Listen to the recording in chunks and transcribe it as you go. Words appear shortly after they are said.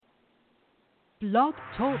Blog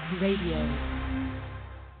Talk Radio.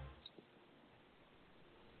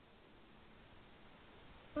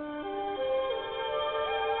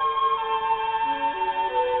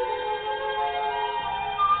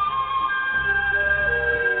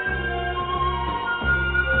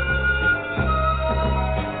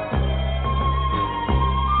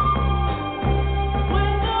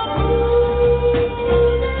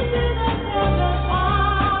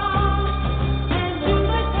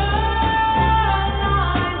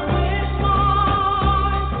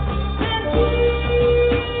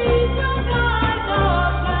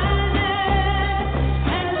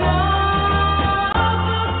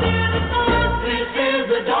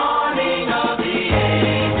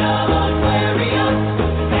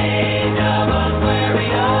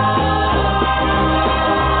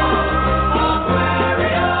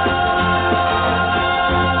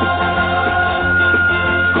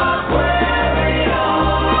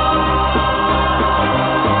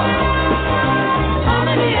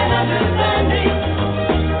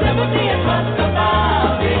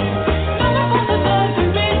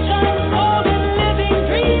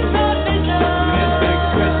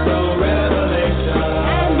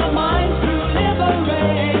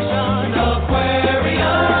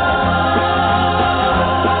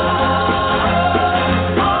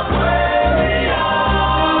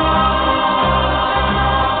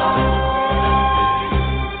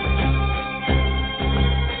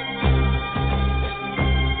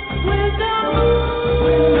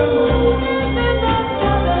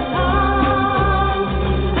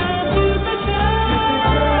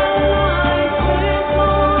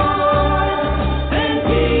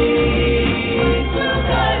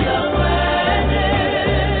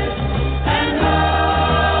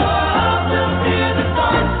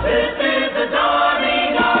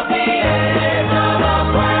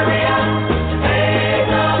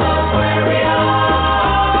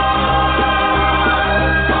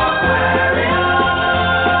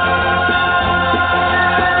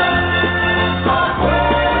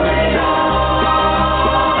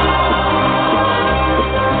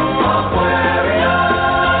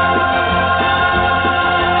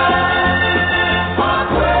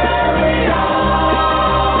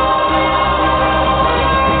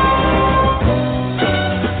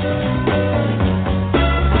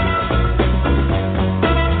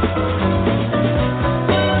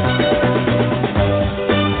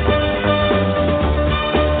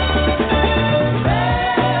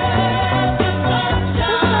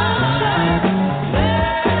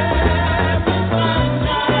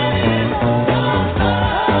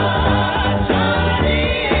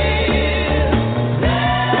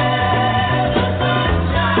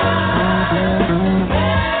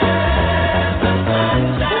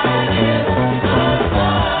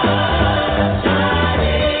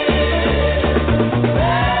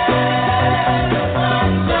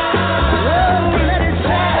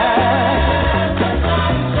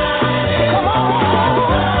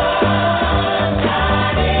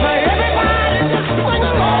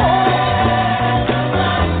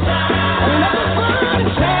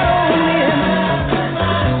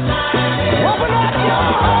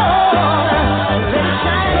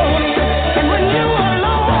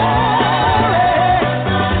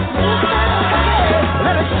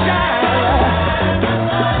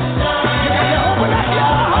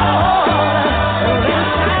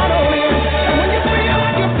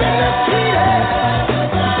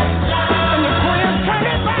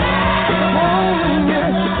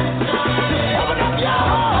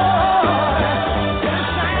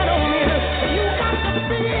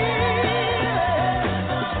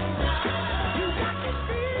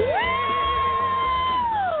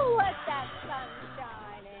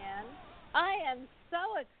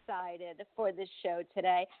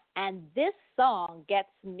 Today, and this song gets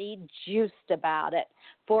me juiced about it.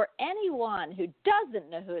 For anyone who doesn't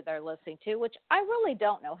know who they're listening to, which I really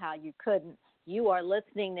don't know how you couldn't, you are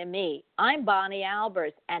listening to me. I'm Bonnie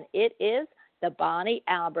Albers, and it is the Bonnie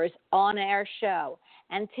Albers on-air show.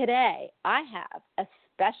 And today I have a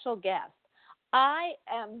special guest. I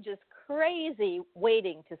am just crazy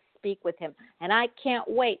waiting to speak with him, and I can't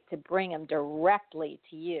wait to bring him directly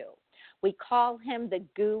to you. We call him the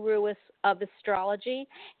Guru of Astrology.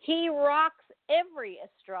 He rocks every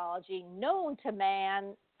astrology known to man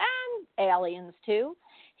and aliens too.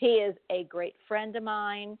 He is a great friend of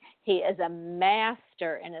mine. He is a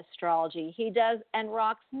master in astrology. He does and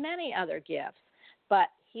rocks many other gifts, but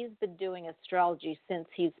he's been doing astrology since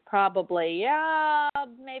he's probably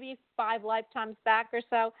maybe 5 lifetimes back or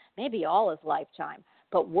so, maybe all his lifetime.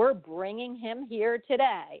 But we're bringing him here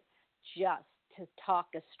today just to talk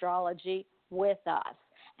astrology with us.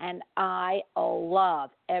 and I love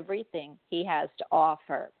everything he has to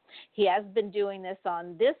offer. He has been doing this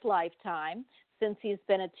on this lifetime since he's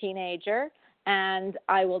been a teenager, and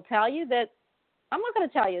I will tell you that, I'm not going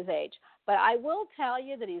to tell you his age, but I will tell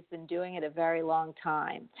you that he's been doing it a very long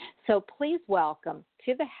time. So please welcome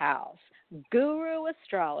to the house, Guru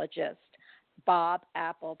Astrologist, Bob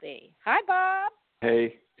Appleby. Hi, Bob.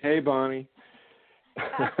 Hey, Bonnie.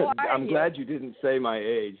 How are I'm you? glad you didn't say my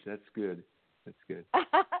age. That's good.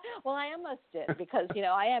 Well, I almost did because,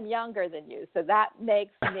 I am younger than you, so that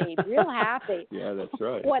makes me real happy. Yeah, that's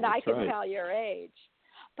right. When that's I can right. tell your age.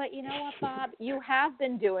 But you know what, Bob? You have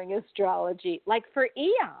been doing astrology like for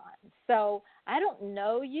eons. So I don't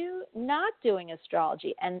know you not doing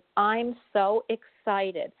astrology, and I'm so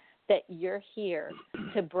excited that you're here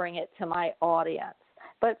to bring it to my audience.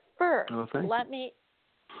 But first, let me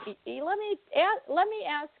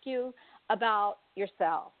ask you about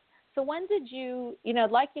yourself. So when did you,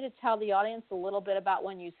 I'd like you to tell the audience a little bit about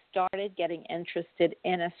when you started getting interested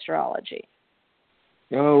in astrology.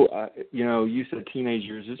 You said teenage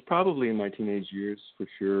years. It's probably in my teenage years for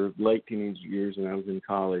sure, late teenage years when I was in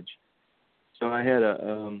college. So I had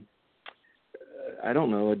a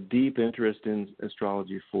deep interest in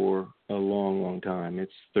astrology for a long, long time.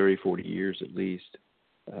 It's 30, 40 years at least.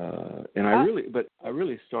 And I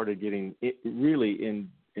really started getting it really in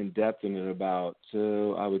depth in it about,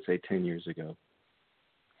 I would say 10 years ago.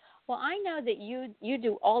 Well, I know that you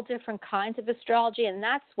do all different kinds of astrology, and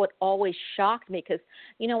that's what always shocked me because,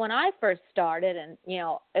 when I first started and,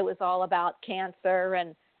 it was all about Cancer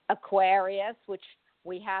and Aquarius, which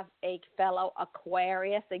we have a fellow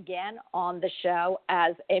Aquarius again on the show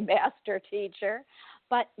as a master teacher.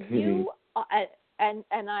 But you, and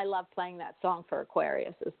I love playing that song for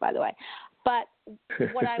Aquariuses, by the way. But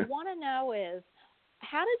what I want to know is,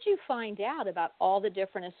 how did you find out about all the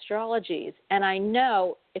different astrologies? And I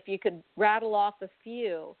know if you could rattle off a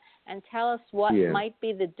few and tell us what might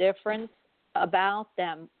be the difference about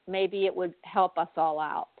them, maybe it would help us all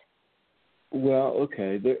out. Well,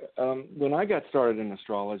 okay. When I got started in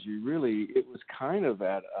astrology, really, it was kind of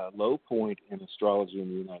at a low point in astrology in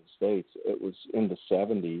the United States. It was in the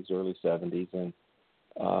 70s, early 70s, and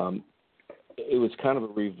it was kind of a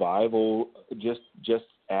revival just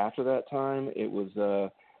after that time. It was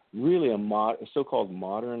really a so-called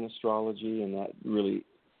modern astrology, and that really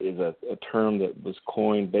is a term that was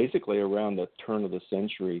coined basically around the turn of the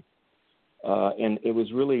century. And it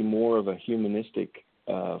was really more of a humanistic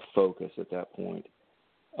focus at that point.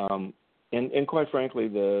 And quite frankly,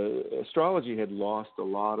 the astrology had lost a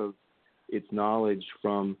lot of its knowledge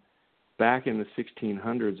from back in the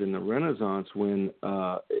 1600s in the Renaissance when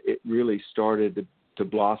it really started to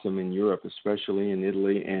blossom in Europe, especially in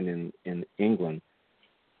Italy and in England.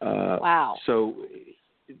 Wow. So,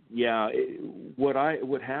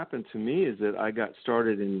 what happened to me is that I got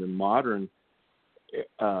started in the modern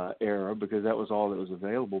era because that was all that was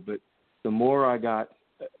available. But the more I got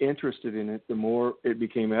interested in it, the more it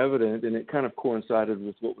became evident, and it kind of coincided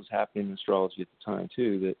with what was happening in astrology at the time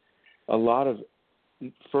too, that a lot of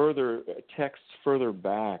further texts further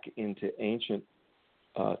back into ancient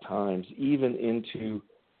times, even into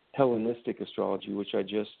Hellenistic astrology, which I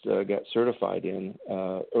just got certified in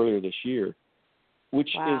earlier this year, which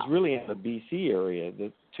is really in the BC area,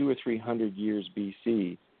 the 200 or 300 years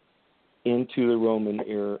BC, into the Roman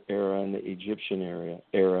era and the Egyptian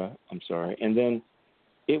era. And then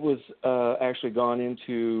it was actually gone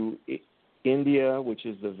into India, which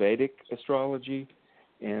is the Vedic astrology,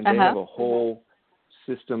 and they have a whole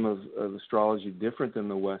system of astrology different than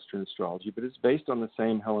the Western astrology, but it's based on the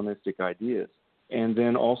same Hellenistic ideas. And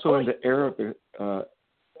then also into Arab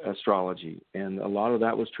astrology, and a lot of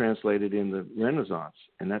that was translated in the Renaissance,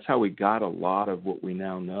 and that's how we got a lot of what we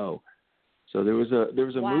now know. So there was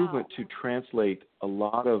a movement to translate a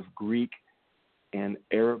lot of Greek and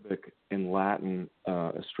Arabic and Latin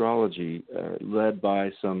astrology, led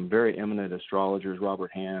by some very eminent astrologers,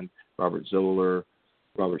 Robert Hand, Robert Zoller,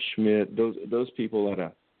 Robert Schmidt. Those people at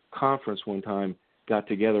a conference one time got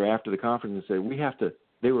together after the conference and said,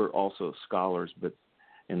 they were also scholars,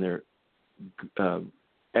 and they're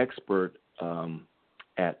expert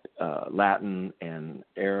at Latin and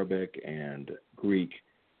Arabic and Greek,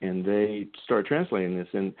 and they started translating this.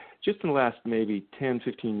 And just in the last maybe 10,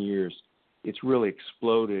 15 years, it's really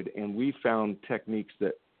exploded, and we found techniques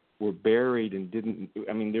that were buried and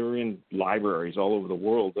they were in libraries all over the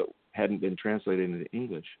world that hadn't been translated into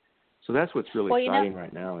English. So that's what's really exciting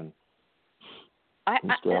right now in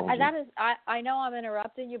astrology. I know I'm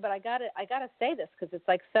interrupting you, but I gotta say this because it's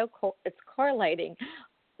like it's correlating.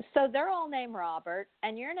 So they're all named Robert,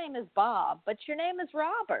 and your name is Bob, but your name is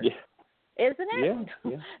Robert. Yeah. isn't it?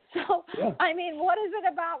 Yeah. So, yeah. I mean, what is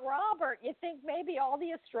it about Robert? You think maybe all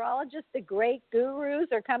the astrologists, the great gurus,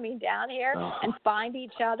 are coming down here and find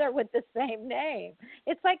each other with the same name?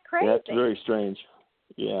 It's like crazy. That's very strange.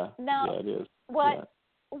 Yeah. Now, yeah, it is.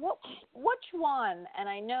 Which one? And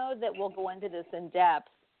I know that we'll go into this in depth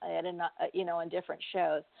in different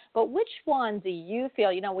shows. But which one do you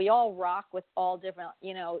feel? We all rock with all different.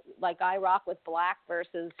 Like I rock with black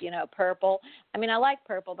versus purple. I mean, I like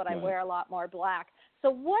purple, but I wear a lot more black. So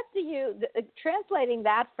what do you translating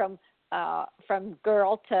that from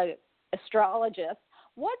girl to astrologist?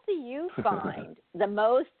 What do you find the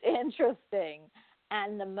most interesting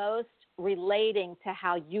and the most relating to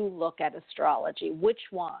how you look at astrology? Which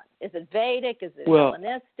one? Is it Vedic? Is it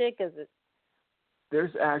Hellenistic? Is it?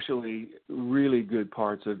 There's actually really good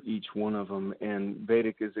parts of each one of them, and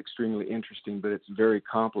Vedic is extremely interesting, but it's very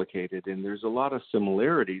complicated, and there's a lot of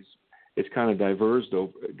similarities. It's kind of diversed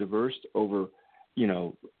over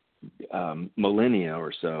millennia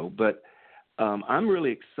or so, but I'm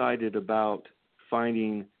really excited about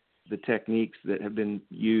finding the techniques that have been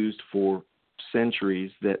used for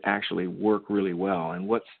centuries that actually work really well. And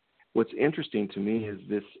what's interesting to me is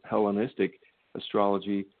this Hellenistic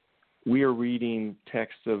astrology. We are reading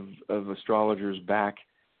texts of astrologers back,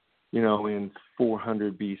 in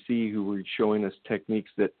 400 BC who were showing us techniques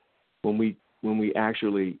that when we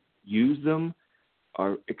actually use them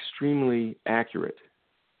are extremely accurate.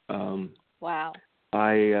 Wow.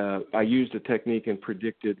 I used a technique and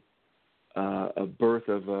predicted a birth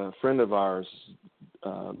of a friend of ours,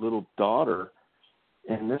 little daughter,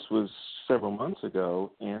 and this was several months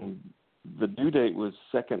ago, and the due date was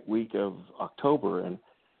second week of October, and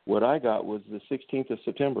what I got was the 16th of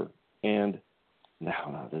September, and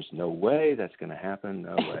no, there's no way that's going to happen.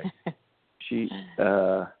 No way.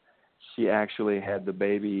 She actually had the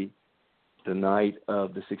baby the night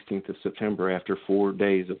of the 16th of September after 4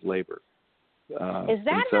 days of labor. Is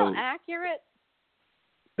that how accurate?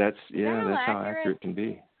 That's how accurate it can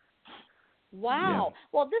be. Wow. Yeah.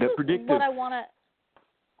 Well, this is what I want to.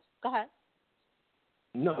 Go ahead.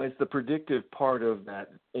 No, it's the predictive part of that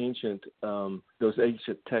those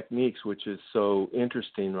ancient techniques, which is so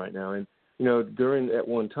interesting right now. And at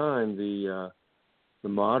one time, the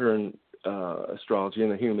modern astrology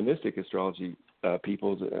and the humanistic astrology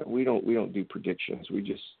people, we don't do predictions. We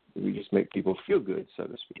just make people feel good, so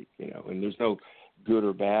to speak. And there's no good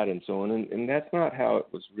or bad and so on. And that's not how it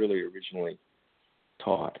was really originally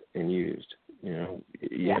taught and used. You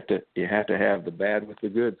have to have the bad with the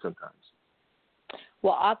good sometimes.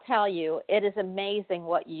 Well, I'll tell you, it is amazing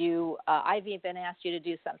what I've even asked you to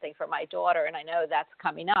do something for my daughter, and I know that's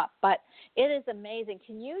coming up, but it is amazing.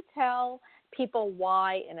 Can you tell people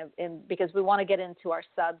why, because we want to get into our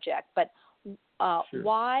subject, but Sure.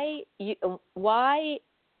 why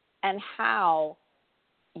and how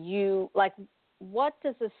what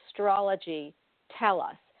does astrology tell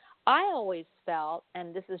us? I always felt,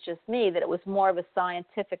 and this is just me, that it was more of a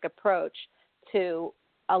scientific approach to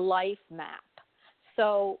a life map.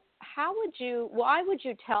 So why would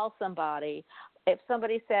you tell somebody, if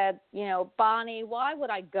somebody said, Bonnie, why would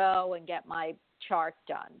I go and get my chart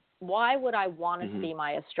done? Why would I want to see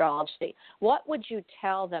my astrology? What would you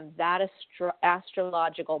tell them that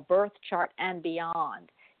astrological birth chart and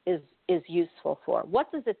beyond is useful for?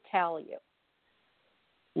 What does it tell you?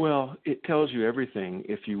 Well, it tells you everything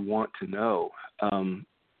if you want to know.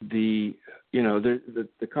 The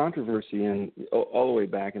controversy all the way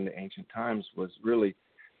back in the ancient times was really,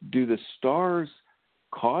 do the stars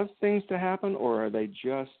cause things to happen, or are they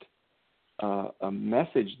just a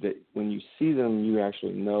message that when you see them you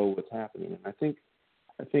actually know what's happening? And I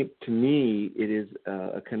think to me it is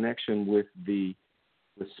a connection with the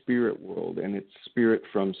spirit world, and it's spirit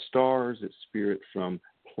from stars, it's spirit from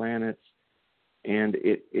planets, and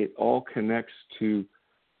it all connects to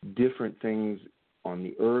different things on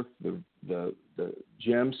the earth, the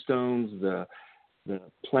gemstones, the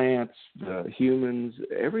plants, the humans,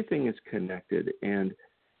 everything is connected. And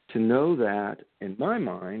to know that, in my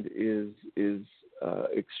mind, is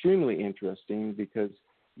extremely interesting, because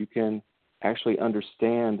you can actually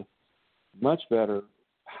understand much better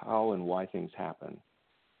how and why things happen.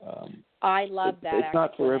 I love that. It's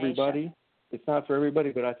not for everybody. It's not for everybody,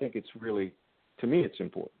 but I think it's really, to me, it's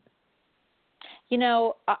important.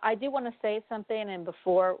 I do want to say something, and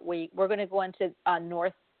before we're going to go into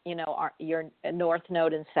north, your north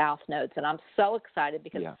node and south nodes, and I'm so excited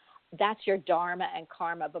because that's your Dharma and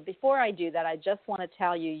karma. But before I do that, I just want to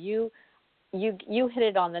tell you hit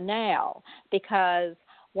it on the nail, because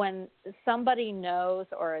when somebody knows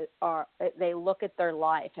or they look at their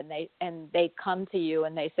life and they come to you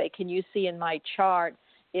and they say, can you see in my chart,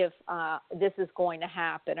 if this is going to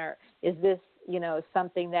happen, or is this,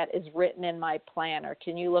 something that is written in my plan, or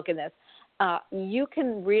can you look at this? You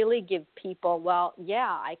can really give people, well, yeah,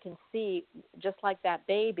 I can see, just like that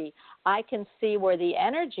baby, I can see where the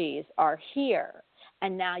energies are here,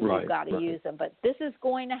 and now you've got to use them. But this is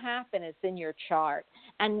going to happen. It's in your chart.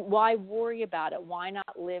 And why worry about it? Why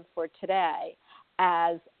not live for today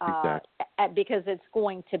because it's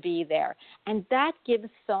going to be there? And that gives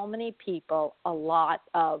so many people a lot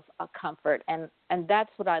of comfort. And that's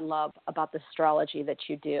what I love about the astrology that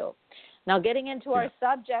you do. Now, getting into our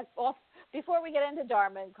subject, well, before we get into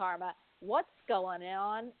Dharma and Karma, what's going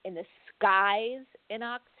on in the skies in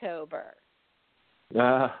October?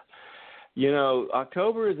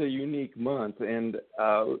 October is a unique month, and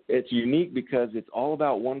it's unique because it's all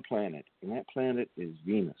about one planet, and that planet is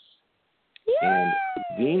Venus. Yay! And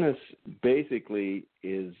Venus basically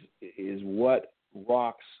is what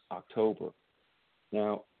rocks October.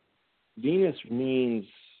 Now, Venus means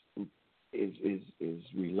is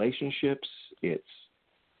relationships. It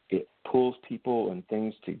pulls people and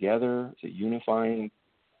things together. It's a unifying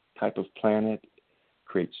type of planet.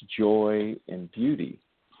 Creates joy and beauty.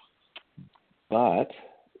 But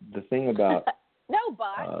the thing about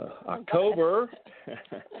October,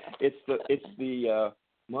 it's the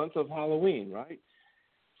month of Halloween, right?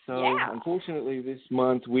 So unfortunately, this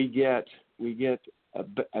month we get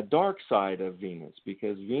a dark side of Venus,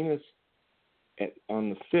 because Venus on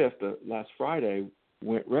the 5th, last Friday,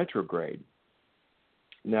 went retrograde.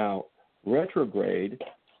 Now, retrograde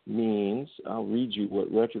means, I'll read you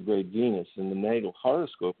what retrograde Venus in the natal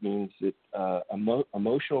horoscope means. It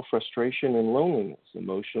emotional frustration and loneliness,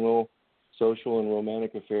 emotional, social, and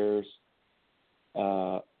romantic affairs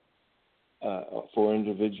for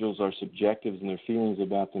individuals are subjective, and their feelings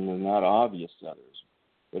about them are not obvious to others.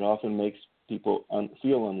 It often makes people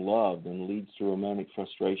feel unloved and leads to romantic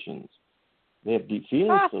frustrations. They have deep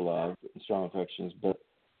feelings for love and strong affections, but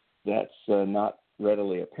that's not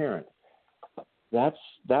readily apparent. That's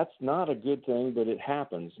not a good thing, but it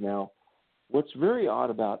happens. Now, what's very odd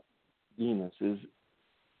about Venus is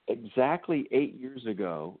exactly 8 years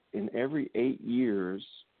ago, in every 8 years,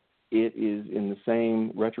 it is in the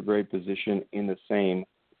same retrograde position in the same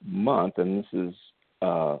month, and this is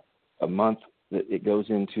a month that it goes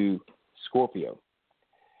into Scorpio.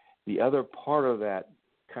 The other part of that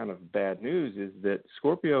kind of bad news is that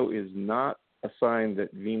Scorpio is not a sign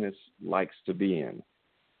that Venus likes to be in.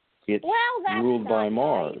 It's ruled by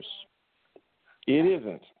Mars. Right. It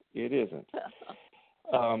isn't.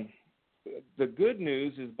 The good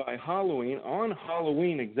news is by Halloween, on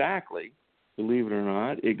Halloween exactly, believe it or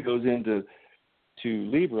not, it goes into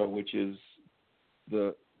Libra, which is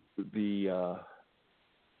the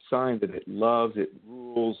sign that it loves, it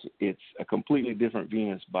rules. It's a completely different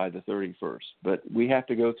Venus by the 31st. But we have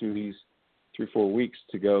to go through these 3-4 weeks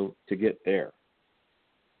to get there.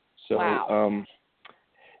 So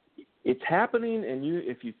it's happening, and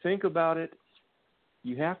if you think about it,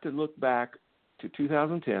 you have to look back to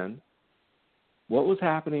 2010. What was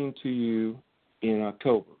happening to you in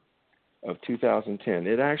October of 2010?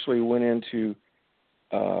 It actually went into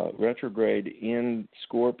retrograde in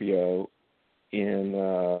Scorpio in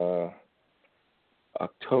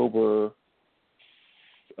October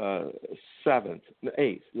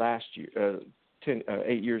 8th last year,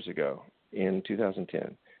 8 years ago in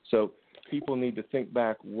 2010. So people need to think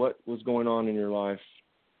back what was going on in your life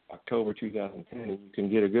October 2010, and you can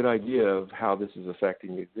get a good idea of how this is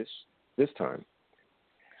affecting you this time.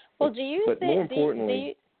 Well, do you but think... more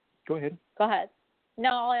importantly... Go ahead. Go ahead. No,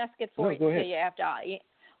 I'll ask it for you. Go ahead. You have to...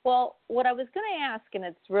 Well, what I was going to ask, and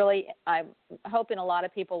it's really, I'm hoping a lot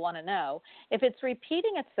of people want to know, if it's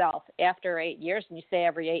repeating itself after 8 years, and you say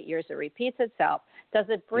every 8 years it repeats itself, does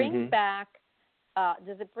it bring back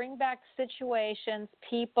situations,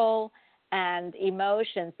 people, and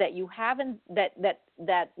emotions that you haven't,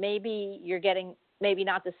 that maybe you're getting, maybe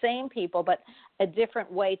not the same people, but a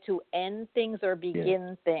different way to end things or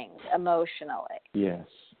begin things emotionally? Yes,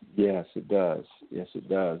 it does.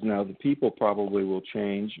 Now, the people probably will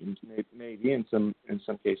change, and maybe in some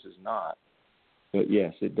cases not. But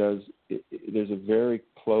yes, it does. There's a very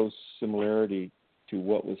close similarity to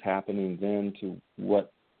what was happening then to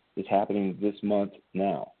what is happening this month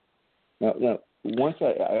now. Now once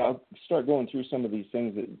I'll start going through some of these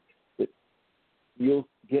things that you'll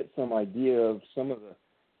get some idea of some of the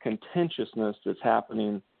contentiousness that's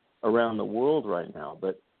happening around the world right now.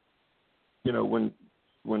 But,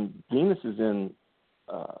 when Venus is in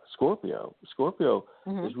Scorpio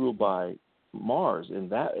is ruled by Mars, and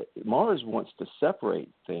that Mars wants to separate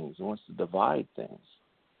things, wants to divide things.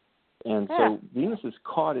 And so Venus is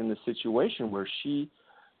caught in the situation where she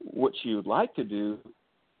what she would like to do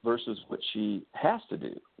versus what she has to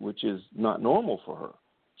do, which is not normal for her.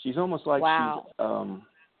 She's almost like she's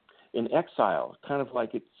in exile, kind of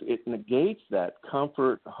like it negates that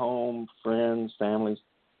comfort, home, friends, families.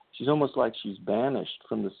 She's almost like she's banished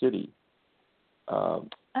from the city.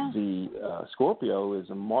 The Scorpio is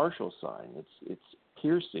a martial sign. It's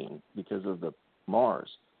piercing because of the Mars,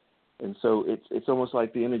 and so it's almost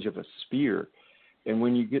like the image of a spear. And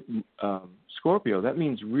when you get Scorpio, that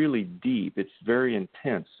means really deep. It's very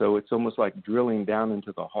intense. So it's almost like drilling down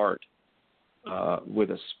into the heart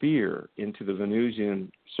with a spear into the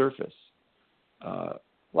Venusian surface.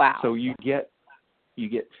 Wow. So you get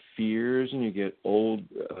fears and you get old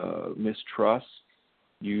mistrust.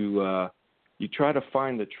 You try to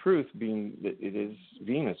find the truth, being that it is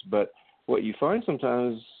Venus. But what you find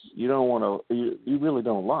sometimes you don't want to, you really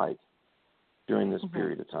don't like during this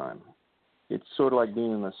period of time. It's sort of like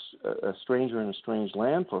being in a stranger in a strange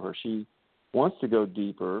land for her. She wants to go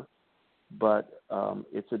deeper, but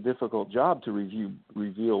it's a difficult job to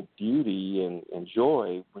reveal beauty and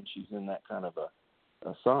joy when she's in that kind of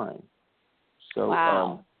a sign. So,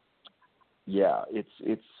 wow.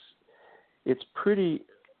 It's pretty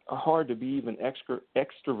hard to be even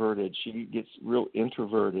extroverted. She gets real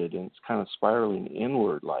introverted, and it's kind of spiraling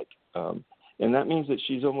inward, and that means that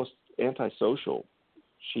she's almost antisocial.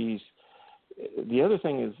 The other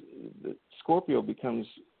thing is that Scorpio becomes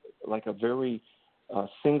like a very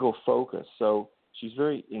single focus. So she's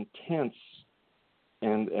very intense,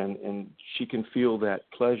 and she can feel that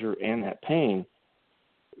pleasure and that pain,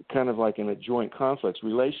 kind of like in a joint conflict.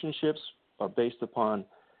 Relationships are based upon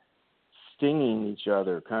stinging each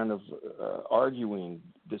other, kind of arguing,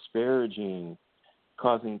 disparaging,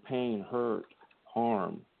 causing pain, hurt,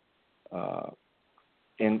 harm.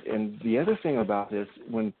 And the other thing about this,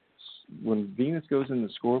 when Venus goes into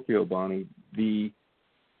Scorpio, Bonnie,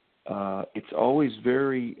 it's always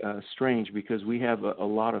very strange because we have a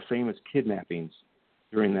lot of famous kidnappings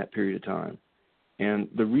during that period of time. And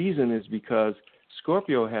the reason is because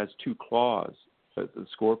Scorpio has two claws, the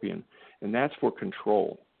scorpion, and that's for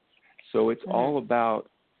control. So it's all about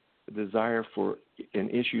the desire for and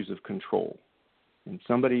issues of control. And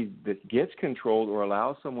somebody that gets controlled or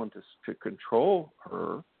allows someone to control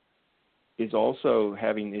her is also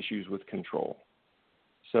having issues with control.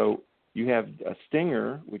 So you have a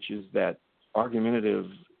stinger, which is that argumentative,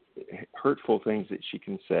 hurtful things that she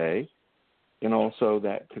can say, and also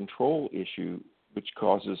that control issue, which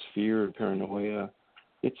causes fear and paranoia.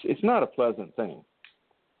 It's not a pleasant thing.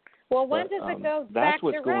 Well, when does it go back that's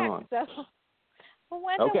what's direct? going on. So, well,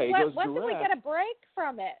 when do we get a break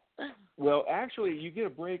from it? Well, actually, you get a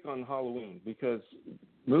break on Halloween because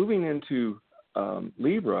moving into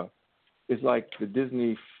Libra is like the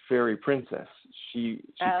Disney fairy princess. She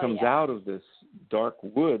comes out of this dark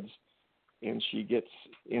woods and she gets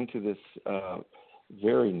into this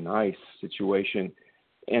very nice situation.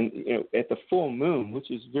 And at the full moon,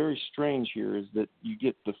 which is very strange here, is that you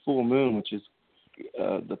get the full moon, which is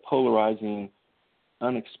the polarizing,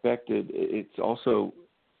 unexpected. It's also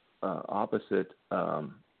opposite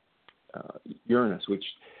Uranus, which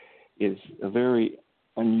is a very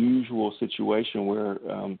unusual situation where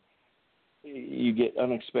you get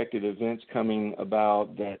unexpected events coming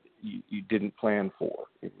about that you didn't plan for.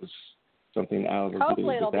 It was something out of the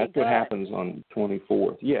blue. But that's what happens on the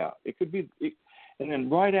 24th. Yeah, it could be. And then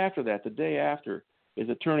right after that, the day after, is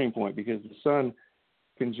a turning point because the Sun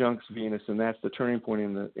conjuncts Venus, and that's the turning point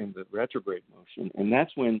in the retrograde motion. And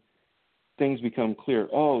that's when things become clear.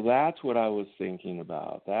 Oh, that's what I was thinking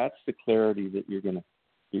about. That's the clarity that you're gonna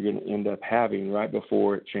end up having right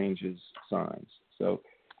before it changes signs. So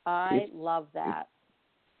I love that.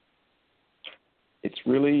 It's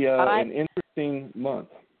really an interesting month.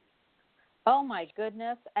 Oh, my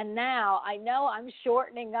goodness. And now I know I'm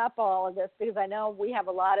shortening up all of this because I know we have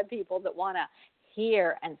a lot of people that want to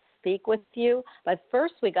hear and speak with you. But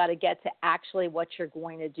first we got to get to actually what you're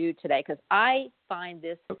going to do today because I find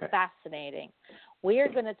this fascinating. We are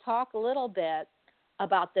going to talk a little bit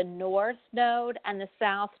about the North Node and the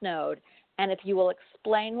South Node. And if you will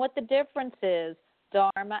explain what the difference is,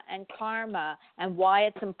 Dharma and karma, and why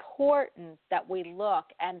it's important that we look.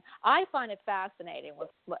 And I find it fascinating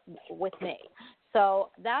with me. So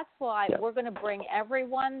that's why we're going to bring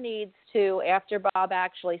everyone needs to, after Bob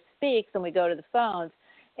actually speaks and we go to the phones,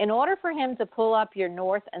 in order for him to pull up your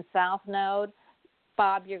North and South Node,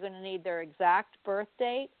 Bob, you're going to need their exact birth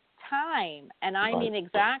date, time, and I mean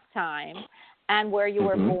exact time, and where you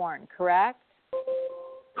were born, correct?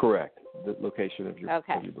 Correct. The location of your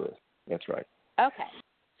birth. That's right. Okay.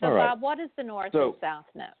 So, Bob, what is the North and South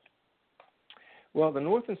Node? Well, the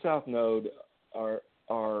North and South Node are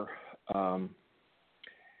are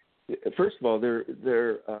first of all,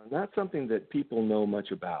 they're not something that people know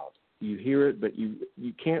much about. You hear it, but you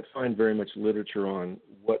can't find very much literature on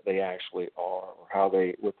what they actually are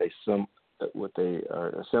or what they are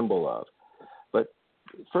a symbol of. But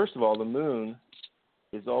first of all, the moon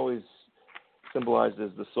is always symbolized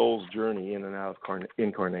as the soul's journey in and out of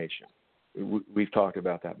incarnation. We've talked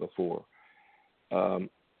about that before.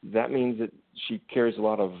 That means that she carries a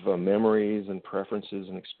lot of memories and preferences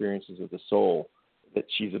and experiences of the soul that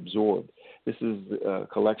she's absorbed. This is a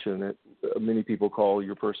collection that many people call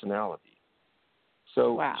your personality.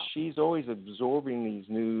 So wow. She's always absorbing these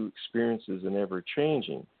new experiences and ever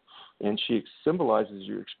changing. And she symbolizes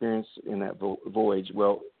your experience in that voyage.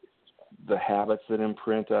 Well, the habits that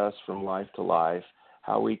imprint us from life to life,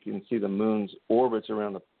 how we can see the moon's orbits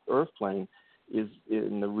around the earth plane is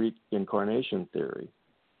in the reincarnation theory.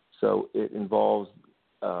 So it involves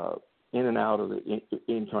in and out of the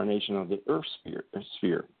incarnation of the earth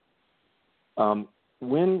sphere.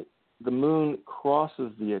 When the moon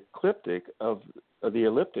crosses the ecliptic of the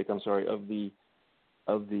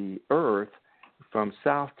earth from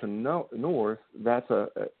south to north, that's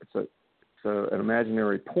it's an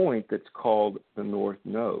imaginary point that's called the North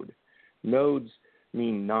Node. Nodes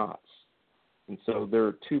mean knots. And so there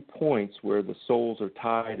are 2 points where the souls are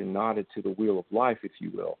tied and knotted to the wheel of life, if you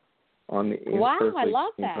will, on the earthly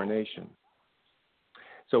incarnation.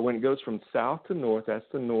 So when it goes from south to north, that's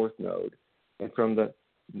the North Node. And from the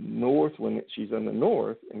north, when she's in the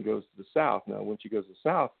north and goes to the south, now when she goes to the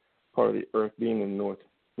south, part of the earth being in the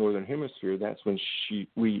northern hemisphere, that's when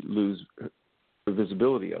we lose the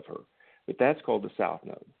visibility of her. But that's called the South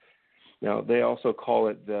Node. Now, they also call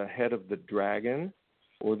it the head of the dragon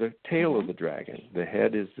or the tail of the dragon. The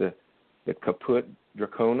head is the caput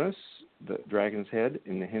draconis, the dragon's head.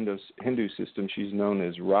 In the Hindu system, she's known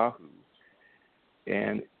as Rahu.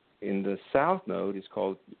 And in the South Node, it's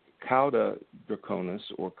called Cauda draconis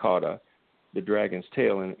or Cauda, the dragon's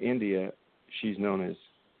tail. In India, he's known as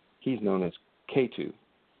Ketu.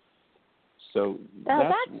 So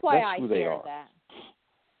that's why I who they hear are. that.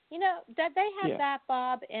 You know, that they have that,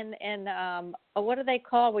 Bob, in what do they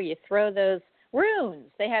call where you throw those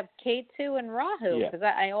runes? They have K2 and Rahu, because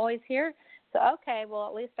I always hear. So, okay, well,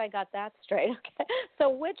 at least I got that straight. Okay. So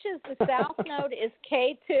which is the South Node is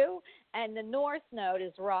K2 and the North Node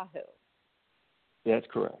is Rahu? That's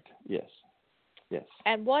correct, yes.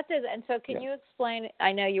 And so can you explain,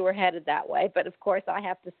 I know you were headed that way, but of course I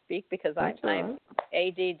have to speak because I'm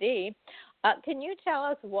ADD. Can you tell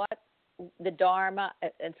us what the Dharma,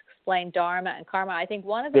 explain Dharma and Karma? I think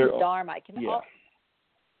one of them is Dharma.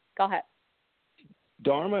 Go ahead.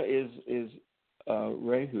 Dharma is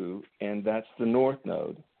Rahu, and that's the North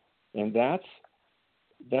Node. And that's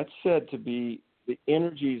said to be the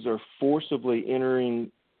energies are forcibly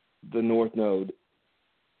entering the North Node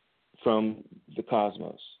from the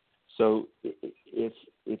cosmos. So it's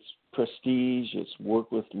prestige, it's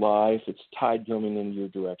work with life, it's tide coming in your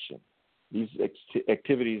direction. These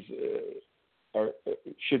activities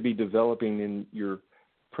should be developing in your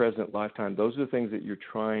present lifetime. Those are the things that you're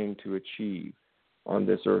trying to achieve on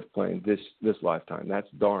this earth plane, this lifetime. That's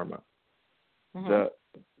Dharma. Mm-hmm.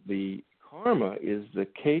 The Karma is the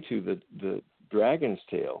Ketu, the dragon's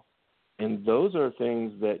tail, and those are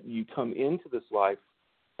things that you come into this life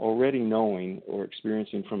already knowing or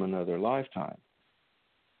experiencing from another lifetime.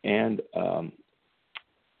 And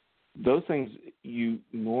those things you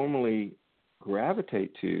normally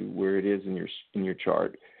gravitate to where it is in your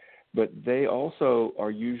chart, but they also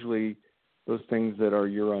are usually those things that are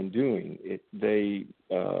your undoing. They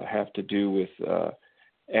have to do with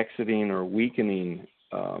exiting or weakening.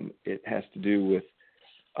 It has to do with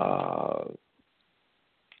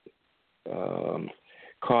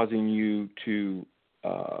causing you to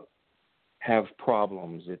have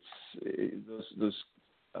problems. It's those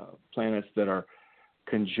planets that are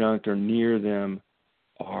conjunct or near them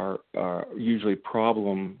are usually a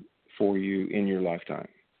problem for you in your lifetime.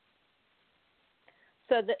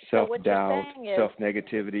 So self-doubt,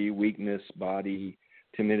 self-negativity, weakness, body,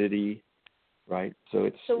 timidity, right? So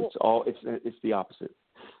it's the opposite.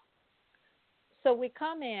 So we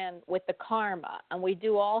come in with the karma, and we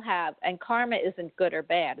do all have, and karma isn't good or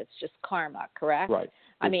bad. It's just karma, correct? Right.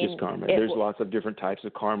 It's just karma. There's lots of different types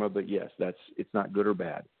of karma, but yes, it's not good or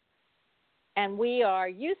bad. And we are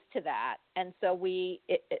used to that, and so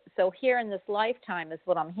so here in this lifetime is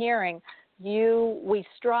what I'm hearing. We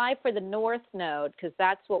strive for the North Node because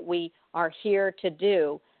that's what we are here to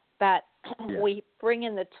do, but we bring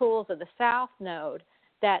in the tools of the South Node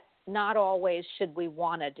that not always should we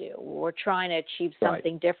want to do. We're trying to achieve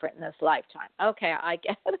something different in this lifetime. Okay, I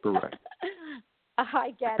get it. Correct.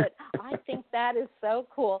 I get it. I think that is so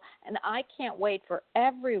cool. And I can't wait for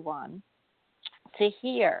everyone to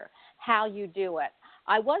hear how you do it.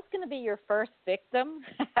 I was going to be your first victim,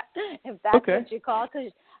 if that's what you call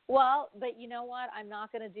it. But you know what? I'm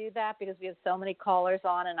not going to do that because we have so many callers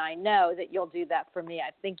on, and I know that you'll do that for me.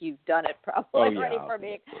 I think you've done it probably already for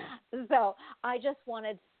me. So I just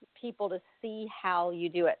wanted people to see how you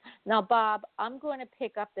do it. Now, Bob, I'm going to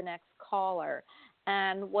pick up the next caller,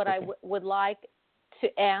 and what I would like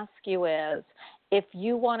to ask you is, if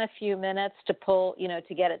you want a few minutes to pull,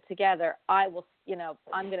 to get it together, I will,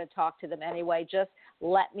 I'm going to talk to them anyway. Just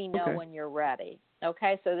let me know when you're ready.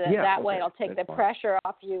 Okay? So that way I'll take the pressure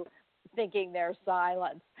off you thinking there's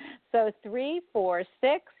silence. So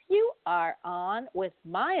 346, you are on with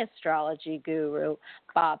my astrology guru,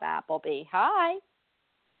 Bob Appleby. Hi.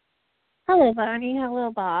 Hello, Bonnie.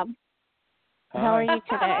 Hello, Bob. Hi. How are you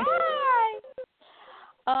today? Hi.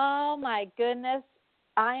 Oh, my goodness.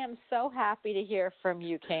 I am so happy to hear from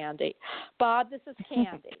you, Candy. Bob, this is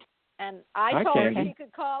Candy. And I told her she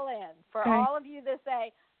could call in. For all of you that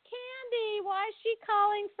say, Candy, why is she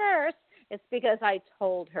calling first? It's because I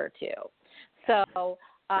told her to. So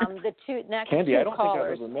the next Candy, two I don't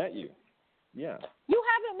callers. think I've ever met you. Yeah. You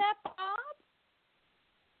haven't met Bob?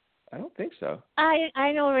 I don't think so.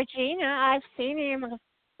 I know Regina. I've seen him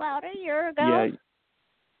about a year ago.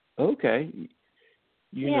 Yeah. Okay.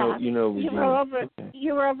 You know Regina.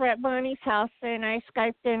 You were over at Bonnie's house, and I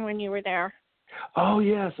Skyped in when you were there. Oh,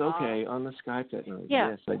 yes. Okay. On the Skype that night.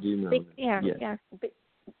 Yeah. Yes, I do know. Yeah.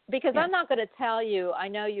 Because I'm not going to tell you, I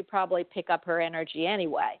know you probably pick up her energy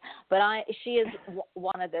anyway, but she is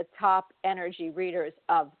one of the top energy readers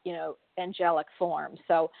of, angelic form.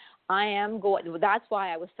 So I am that's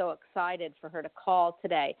why I was so excited for her to call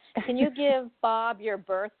today. Can you give Bob your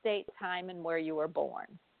birth date, time, and where you were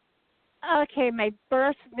born? Okay, my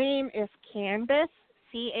birth name is Candice,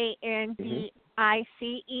 Candice,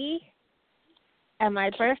 and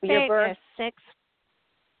my birthday is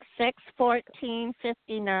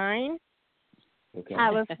 6/14/59. Okay.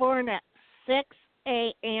 I was born at 6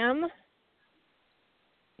 a.m.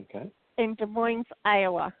 Okay. in Des Moines,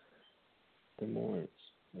 Iowa. Des Moines.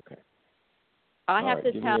 Okay. I have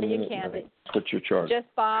to tell you, Candy. What's your chart? Just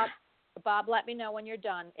Bob, let me know when you're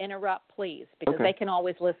done. Interrupt, please, because they can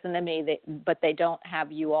always listen to me, but they don't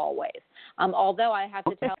have you always. Although I have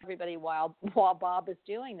to tell everybody while Bob is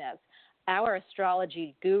doing this, our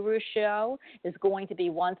Astrology Guru show is going to be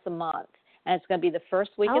once a month, and it's going to be the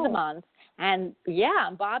first week of the month. And,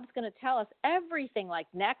 Bob's going to tell us everything. Like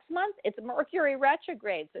next month, it's Mercury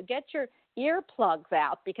retrograde, so get your earplugs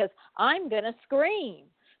out because I'm going to scream.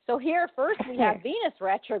 So here first we have Venus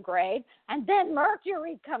retrograde, and then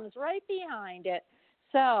Mercury comes right behind it.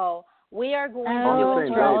 So we are going to do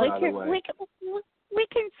astrology. We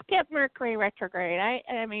can skip Mercury retrograde.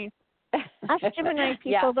 I mean, us Gemini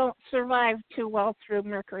people don't survive too well through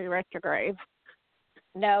Mercury retrograde.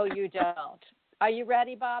 No, you don't. Are you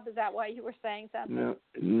ready, Bob? Is that why you were saying something?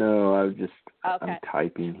 No, I'm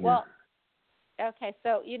typing here. Well, okay,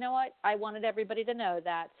 so you know what? I wanted everybody to know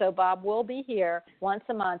that. So Bob will be here once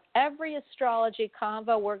a month. Every astrology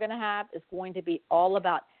convo we're going to have is going to be all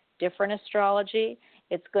about different astrology.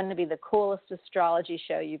 It's going to be the coolest astrology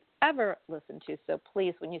show you've ever listened to. So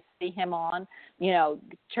please, when you see him on,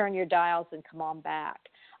 turn your dials and come on back.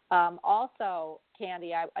 Also,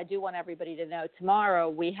 Candy, I do want everybody to know tomorrow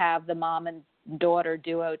we have the mom and daughter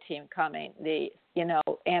duo team coming,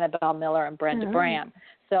 Annabelle Miller and Brenda Bram.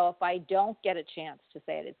 So if I don't get a chance to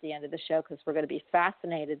say it at the end of the show, because we're going to be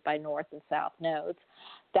fascinated by North and South nodes,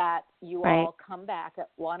 that you all come back at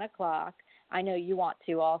 1 o'clock. I know you want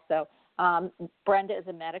to also. Brenda is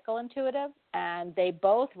a medical intuitive, and they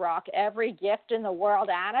both rock every gift in the world.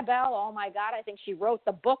 Annabelle, oh my God, I think she wrote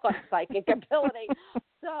the book on psychic ability.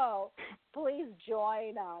 So please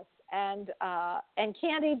join us. And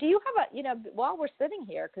Candy, do you have while we're sitting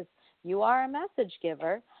here, because you are a message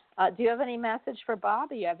giver, do you have any message for Bob?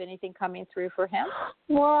 Do you have anything coming through for him?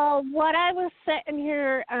 Well, what I was sitting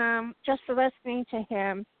here just listening to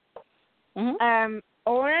him,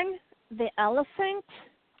 Oren the elephant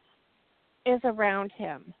is around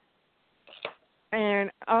him.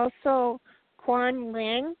 And also Quan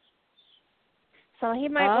Lin. So he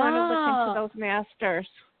might want to look into those masters.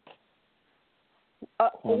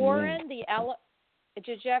 Oren the elephant.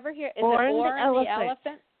 Did you ever hear? Is Oren the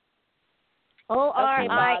elephant?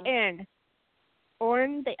 Orin.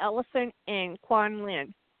 Orin the elephant and Quan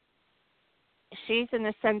Lin. She's an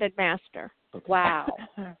ascended master. Wow.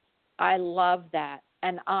 I love that.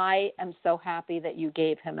 And I am so happy that you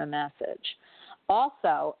gave him a message.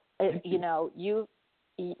 Also,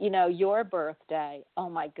 your birthday, oh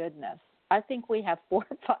my goodness. I think we have 4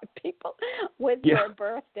 or 5 people with your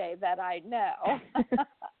birthday that I know.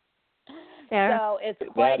 Yeah. So it's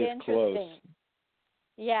quite that is interesting. Close.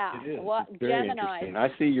 Yeah. It is. What It's very Gemini? interesting. I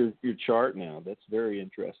see your chart now. That's very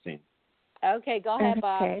interesting. Okay, go ahead,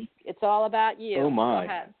 Bob. Okay. It's all about you. Oh my.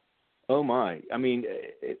 Go ahead. Oh my! I mean,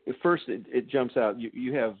 at first it jumps out.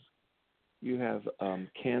 You have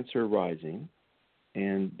Cancer rising,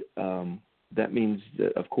 and that means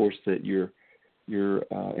that, of course, that you're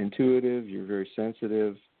intuitive. You're very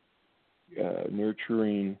sensitive,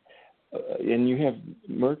 nurturing, and you have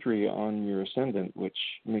Mercury on your ascendant, which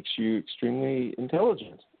makes you extremely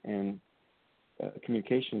intelligent, and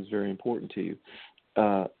communication is very important to you.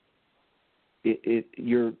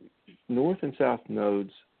 Your north and south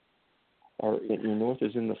nodes. Your north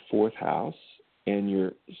is in the 4th house, and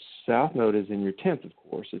your south node is in your 10th. Of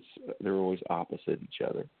course, they're always opposite each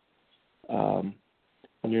other. And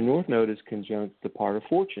your north node is conjunct the part of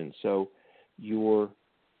fortune. So I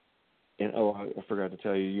forgot to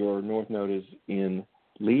tell you, your north node is in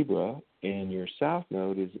Libra, and your south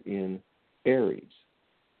node is in Aries.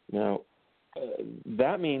 Now,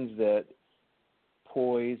 that means that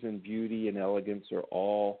poise and beauty and elegance are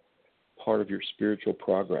all part of your spiritual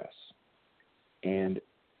progress. And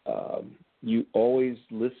you always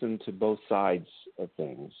listen to both sides of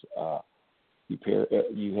things.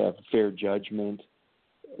 You have fair judgment,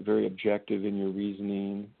 very objective in your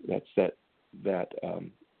reasoning. That's that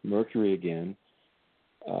Mercury again.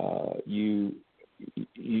 You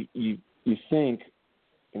think,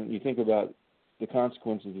 and you think about the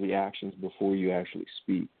consequences of the actions before you actually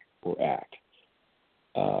speak or act.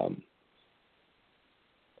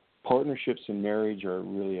 Partnerships in marriage are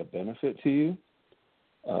really a benefit to you.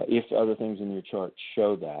 If other things in your chart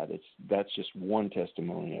show that's just one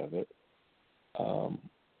testimony of it.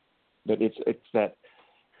 But it's that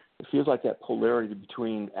it feels like that polarity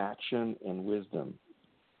between action and wisdom.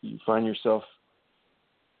 You find yourself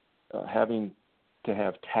having to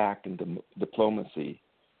have tact and diplomacy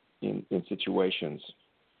in situations.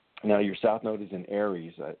 Now your south node is in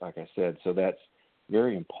Aries, like I said, so that's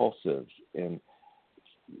very impulsive, and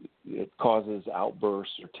it causes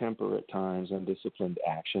outbursts or temper at times, undisciplined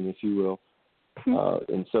action, if you will.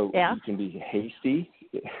 And so you can be hasty,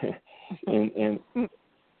 and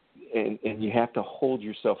you have to hold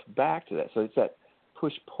yourself back to that. So it's that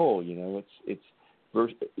push-pull, it's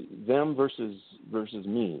them versus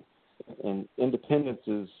me. And independence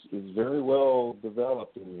is very well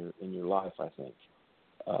developed in your life, I think.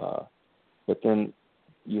 But then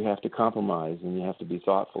you have to compromise, and you have to be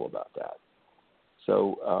thoughtful about that. So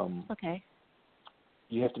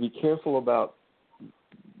you have to be careful about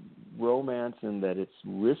romance in that it's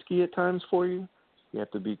risky at times for you. You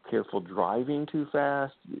have to be careful driving too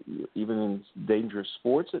fast, even in dangerous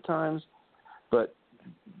sports at times. But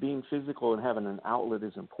being physical and having an outlet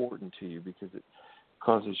is important to you because it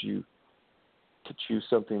causes you to choose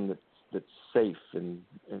something that's safe and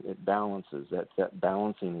it balances. That's that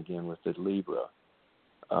balancing again with the Libra.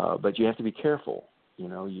 But you have to be careful.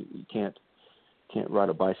 You can't ride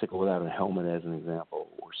a bicycle without a helmet, as an example,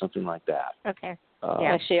 or something like that. Okay.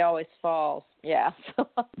 Yeah, she always falls. Yeah.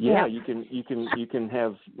 Yeah, you can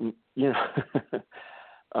have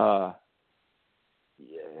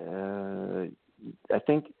I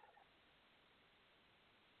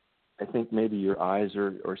think maybe your eyes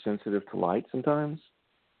are sensitive to light sometimes.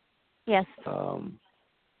 Yes.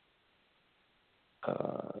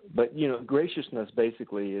 But graciousness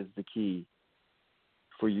basically is the key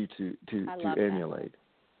for you to emulate.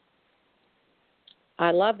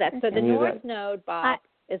 I love that. So the North Node, Bob,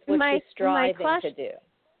 is what she's striving to do.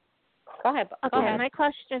 Go ahead. Okay. Go ahead. My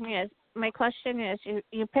question is,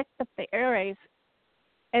 you picked up the Aries.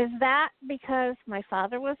 Is that because my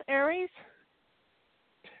father was Aries?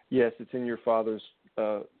 Yes, it's in your father's.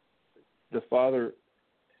 The father.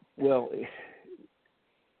 Well,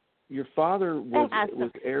 your father was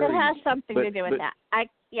Aries. It has something to do with that.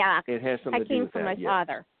 It has something to do with that. I came from my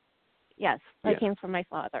father. Yes, I came from my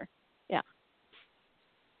father. Yeah.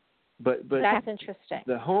 But that's interesting.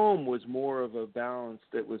 The home was more of a balance.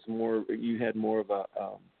 That was more. You had more of a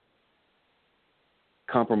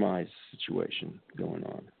compromise situation going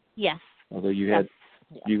on. Yes. Although you had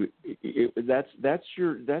that's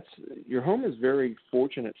your home is very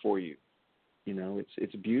fortunate for you.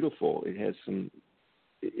 It's beautiful. It has some.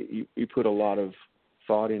 You put a lot of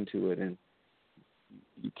thought into it, and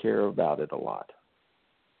you care about it a lot.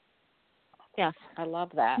 Yes, I love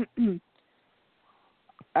that.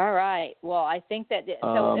 All right. Well, I think that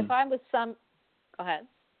so. If I was go ahead.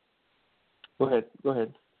 Go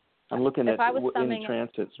ahead. I'm looking at any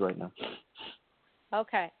transits right now.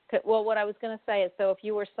 Okay. Well, what I was going to say is, so if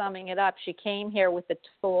you were summing it up, she came here with the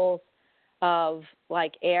tools of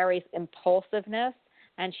like Aries impulsiveness,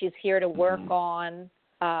 and she's here to work on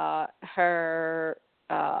her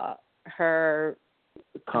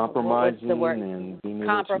compromising the word? and being able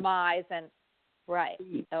compromise and right.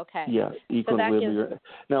 Okay. Yeah, equilibrium. So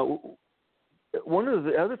Now, one of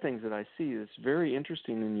the other things that I see that's very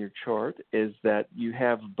interesting in your chart is that you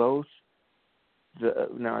have both.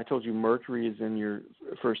 Now, I told you Mercury is in your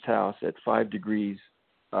first house at 5 degrees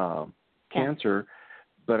Cancer,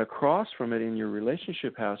 but across from it in your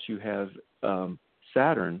relationship house, you have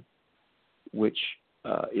Saturn, which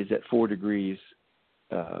is at 4 degrees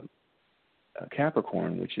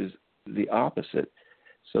Capricorn, which is the opposite.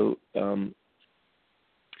 So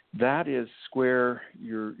that is square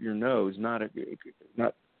your nose, not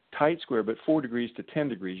tight square, but 4 degrees to 10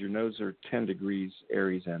 degrees. Your nose are 10 degrees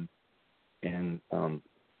Aries and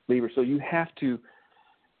Libra. So you have to,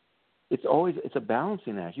 it's a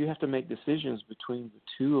balancing act. You have to make decisions between the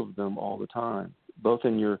two of them all the time, both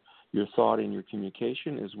in your thought and your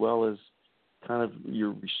communication, as well as kind of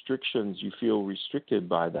your restrictions. You feel restricted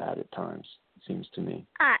by that at times, it seems to me.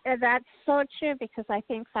 That's so true, because I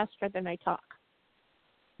think faster than I talk.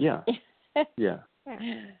 Yeah. Yeah.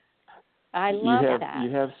 I love that. You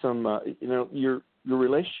have some, your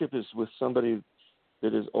relationship is with somebody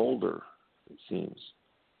that is older, it seems.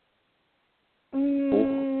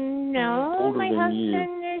 No, older my than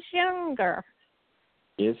husband is younger.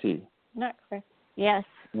 Is he? Not correct. Yes.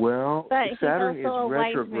 Well, but Saturn he's is also a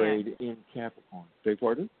wise retrograde man. in Capricorn. Beg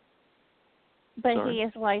pardon? But Sorry?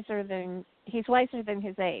 he's wiser than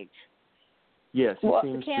his age. Yes, he Well,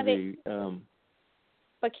 seems Candy, to be.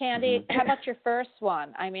 But Candy, how about your first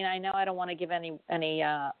one? I mean, I know I don't want to give any,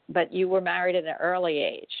 but you were married at an early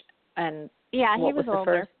age, and yeah, he what was the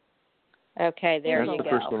older. first? Okay, there you go. That's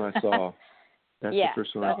the first one I saw. That's yeah, the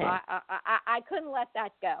first one I saw. I couldn't let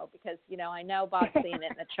that go because I know Bob's seen it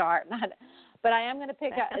in the chart, but I am going to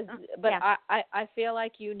pick up. But yeah. I feel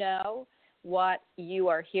like what you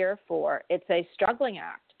are here for. It's a struggling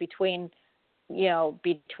act between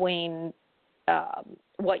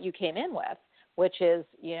what you came in with, which is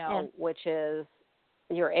which is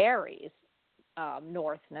your Aries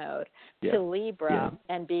North Node to Libra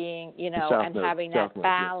and being and node, having that node,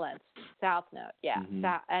 balance. South Node,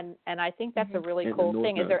 and I think that's a really cool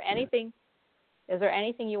thing. Is there anything? Is there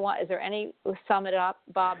anything you want? Is there any sum it up,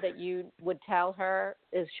 Bob, that you would tell her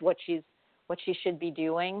is what she should be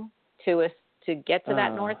doing to get to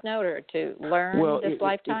that North Node or to learn this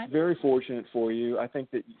lifetime? It's very fortunate for you. I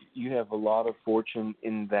think that you have a lot of fortune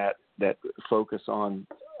in that focus on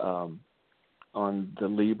the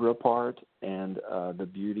Libra part and the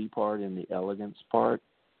beauty part and the elegance part,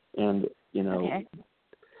 and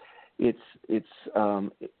it's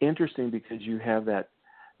interesting because you have that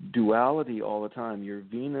duality all the time. Your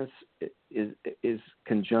Venus is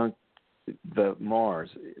conjunct the Mars.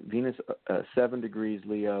 Venus 7 degrees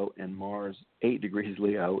Leo and Mars 8 degrees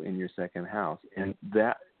Leo in your second house, and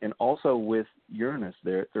also with Uranus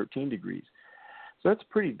there at 13 degrees. So that's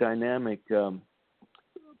pretty dynamic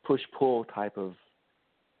push-pull type of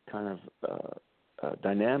kind of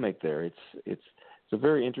dynamic there. It's a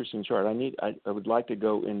very interesting chart. I would like to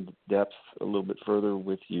go in depth a little bit further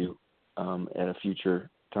with you at a future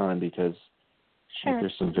time because I think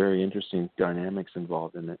there's some very interesting dynamics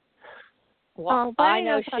involved in it. Well, I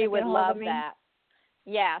know she would love that.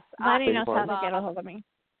 Yes, Bonnie knows how to get a hold of me.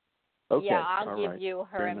 Okay, yeah, I'll give you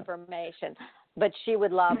her information. But she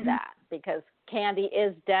would love that because Candy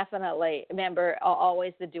is definitely, remember,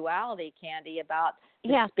 always the duality, Candy, about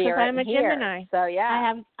the spirit because I'm a here. Gemini. So,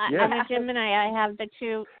 I'm a Gemini. I have the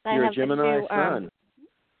two. You're a Gemini sun.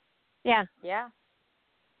 Yeah. Yeah.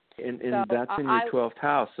 And that's in your 12th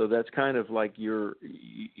house, so that's kind of like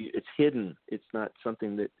it's hidden. It's not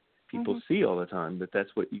something that people see all the time, but that's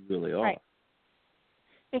what you really are. Right.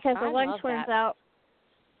 Because the one twin's out.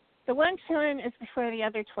 The one twin is before the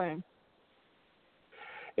other twin.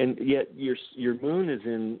 And yet your moon is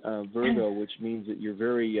in Virgo, which means that you're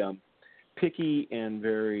very picky and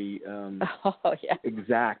very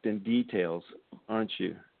exact in details, aren't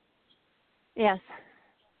you? Yes.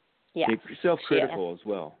 Yeah. Self-critical as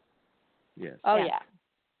well. Yes. Oh, yeah.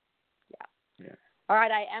 All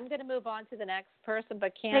right, I am going to move on to the next person,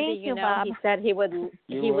 but Candy, Bob. he said he would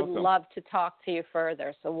welcome. love to talk to you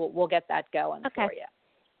further, so we'll get that going for you.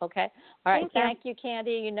 Okay. All right. Thank you,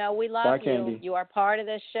 Candy. We love Bye, you. Candy. You are part of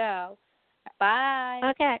this show. Bye.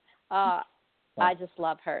 Okay. I just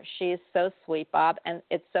love her. She is so sweet, Bob, and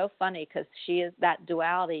it's so funny because that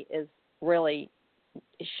duality is really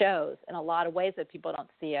shows in a lot of ways that people don't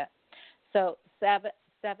see it. So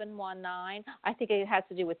 719. I think it has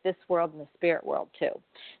to do with this world and the spirit world too.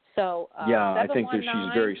 So I think that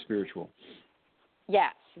she's very spiritual.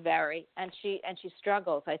 Yes, very, and she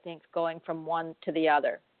struggles. I think going from one to the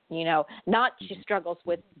other. Not she struggles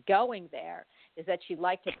with going there. Is that she'd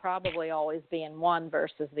like to probably always be in one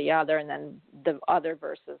versus the other, and then the other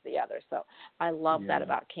versus the other. So I love that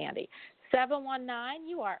about Candy. 719,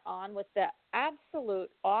 you are on with the absolute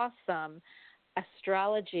awesome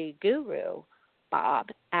astrology guru, Bob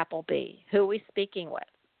Appleby. Who are we speaking with?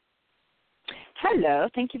 Hello.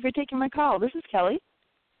 Thank you for taking my call. This is Kelly.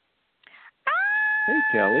 Hey,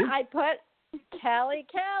 Kelly. I put Kelly.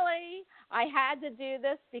 I had to do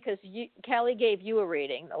this because Kelly gave you a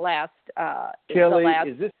reading the last. Kelly, the last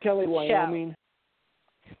is this Kelly, Wyoming?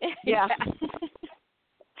 Yeah.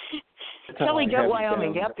 Kelly, Go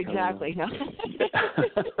Wyoming. Yep, exactly. No.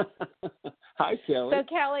 Hi, Kelly. So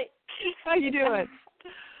Kelly, how you doing?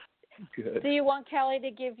 Good. Do you want Kelly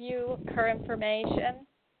to give you her information?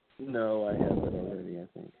 No, I have it already, I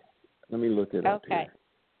think. Let me look it up here.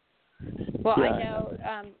 Well, yeah, I know.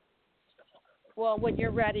 Well, when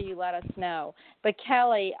you're ready, you let us know. But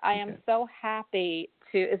Kelly, I am so happy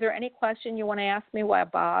to. Is there any question you want to ask me while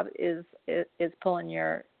Bob is pulling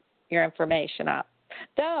your information up?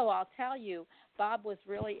 Though I'll tell you, Bob was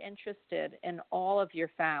really interested in all of your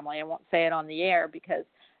family. I won't say it on the air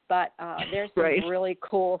but there's some really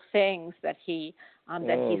cool things that he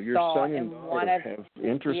your saw son and and wanted. have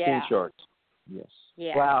interesting charts. Yes.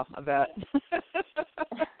 Yeah. Wow, I bet.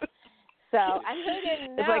 So, and who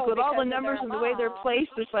didn't know? It's like with all the numbers and the way they're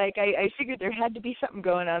placed, it's like I figured there had to be something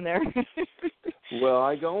going on there. Well,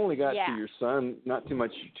 I only got to your son, not too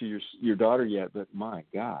much to your daughter yet, but my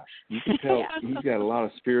gosh, you can tell he's got a lot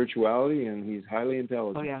of spirituality and he's highly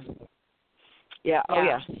intelligent. Oh yeah. Yeah. Oh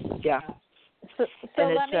yeah. Yeah. So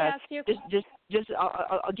let me ask you. Just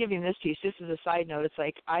I'll give you this piece. Just as a side note, it's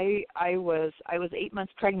like I was 8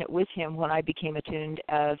 months pregnant with him when I became attuned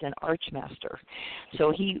as an archmaster.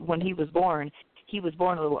 So when he was born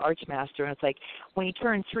a little archmaster, and it's like when he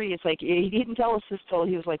turned 3, it's like he didn't tell us this till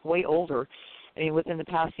he was like way older. I mean, within the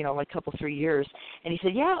past, like couple 3 years. And he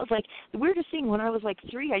said, yeah, it was like the weirdest thing. When I was like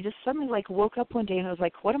 3, I just suddenly like woke up one day and I was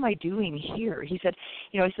like, what am I doing here? He said,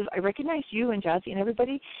 he says, I recognize you and Jazzy and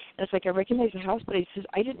everybody. And it's like, I recognize the house, but he says,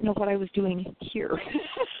 I didn't know what I was doing here.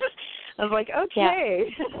 I was like,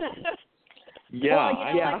 okay. Yeah, well,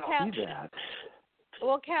 I see that.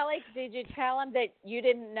 Well, Kelly, did you tell him that you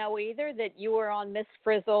didn't know either, that you were on Miss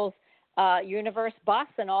Frizzle's universe bus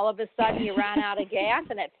and all of a sudden you ran out of gas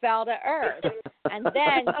and it fell to earth, and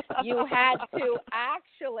then you had to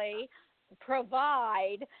actually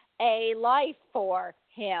provide a life for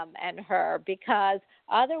him and her, because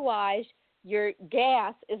otherwise your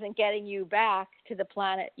gas isn't getting you back to the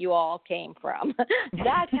planet you all came from.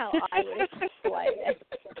 That's how I would explain it.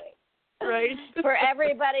 Right. For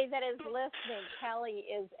everybody that is listening, Kelly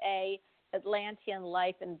is a Atlantean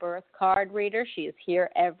life and birth card reader. She is here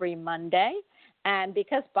every Monday. And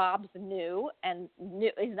because Bob's new,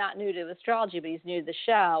 he's not new to astrology, but he's new to the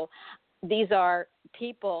show, these are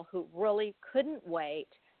people who really couldn't wait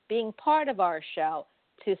being part of our show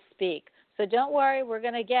to speak. So don't worry, we're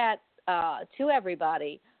going to get to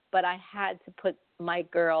everybody, but I had to put my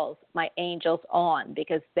girls, my angels on,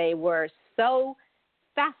 because they were so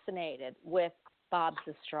fascinated with Bob's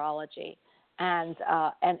astrology. And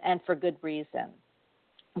for good reason.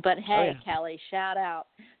 But hey, Kelly, shout out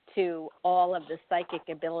to all of the psychic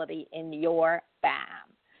ability in your BAM.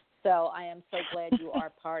 So I am so glad you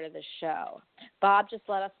are part of the show. Bob, just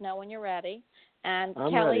let us know when you're ready. And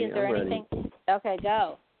I'm Kelly, ready. is there anything? Ready. Okay,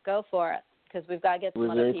 go for it, because we've got to get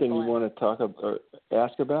some other people in. Was there anything you want to talk about or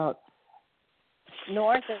ask about?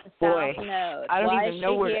 North and South Node. I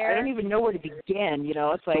don't even know where to begin.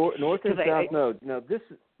 It's like North and South Node. Now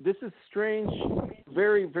this is strange,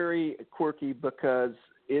 very, very quirky, because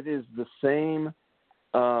it is the same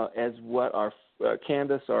as what our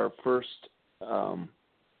Candace, our first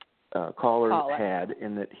caller had,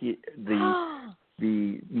 in that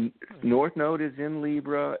the North Node is in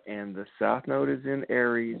Libra and the South Node is in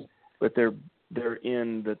Aries, but they're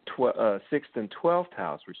in the 6th and 12th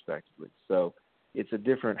house respectively. So it's a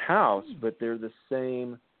different house, but they're the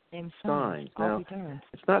same signs. Now,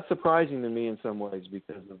 it's not surprising to me in some ways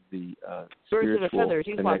because of the spiritual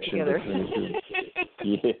connection between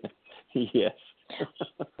the two. Yes.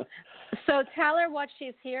 So tell her what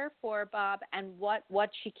she's here for, Bob, and what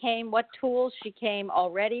tools she came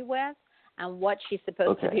already with, and what she's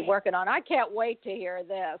supposed to be working on. I can't wait to hear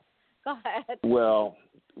this. Go ahead. Well,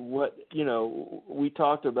 we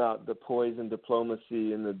talked about the poise and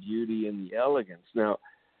diplomacy and the beauty and the elegance. Now,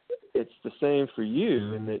 it's the same for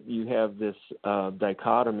you in that you have this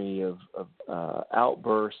dichotomy of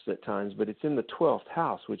outbursts at times, but it's in the 12th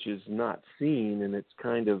house, which is not seen, and it's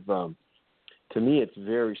kind of, to me, it's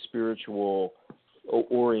very spiritual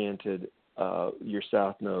oriented. Your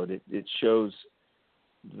South Node, it shows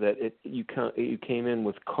that you came in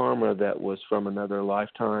with karma that was from another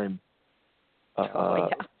lifetime.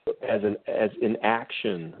 As in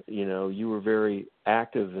action, you were very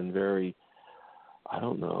active and very, I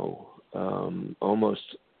don't know, almost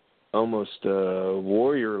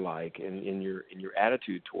warrior-like in your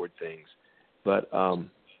attitude toward things. But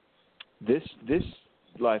this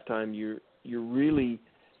lifetime, you're really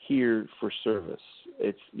here for service.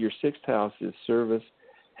 It's your 6th house is service,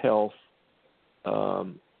 health.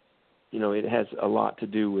 It has a lot to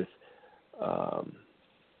do with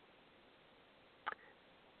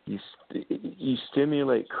you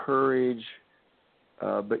stimulate courage,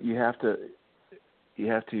 but you have to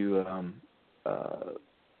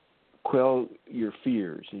quell your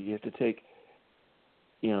fears. You have to take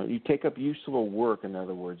you take up useful work, in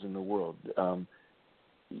other words, in the world.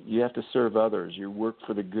 You have to serve others. You work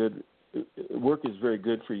for the good. Work is very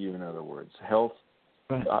good for you, in other words. Health,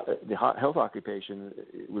 the health occupation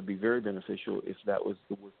would be very beneficial if that was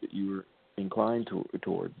the work that you were inclined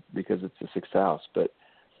toward, because it's the 6th house. But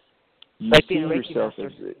you see yourself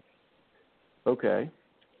as okay.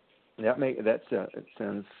 That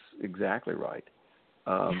sounds exactly right.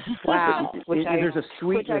 Wow. There's a sweetness about you.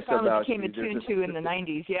 Which I finally became attuned to in the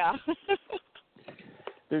 90s. Yeah.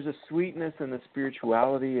 There's a sweetness and a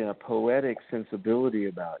spirituality and a poetic sensibility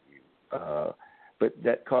about you, but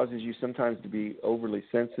that causes you sometimes to be overly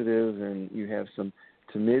sensitive, and you have some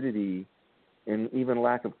timidity and even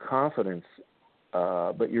lack of confidence.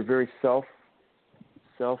 But you're very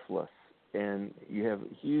selfless, and you have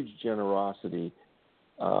huge generosity.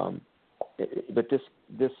 But this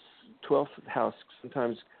 12th house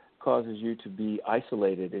sometimes causes you to be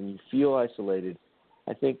isolated, and you feel isolated.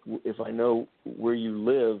 I think if I know where you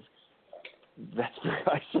live, that's very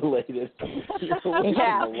isolated.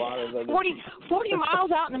 Yeah. 40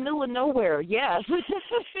 miles out in the middle of nowhere, yes.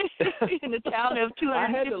 In a town of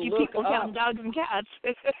 250 people counting dogs and cats.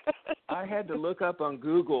 I had to look up on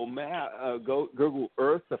Google Google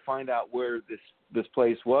Earth to find out where this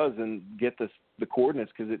place was and get the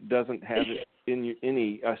coordinates, because it doesn't have it in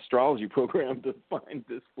any astrology program to find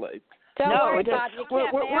this place. Don't worry about it.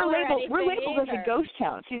 We're labeled as a ghost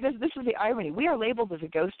town. See, this is the irony. We are labeled as a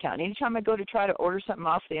ghost town. Anytime I go to try to order something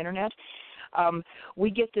off the internet,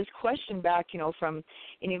 we get this question back, from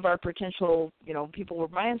any of our potential, people we're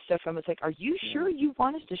buying stuff from. It's like, are you sure you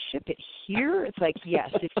want us to ship it here? It's like, yes.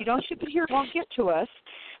 If you don't ship it here, it won't get to us.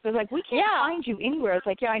 They're like, we can't find you anywhere. It's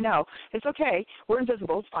like, yeah, I know. It's okay. We're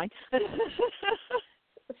invisible. It's fine.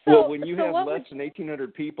 Well, when you have less than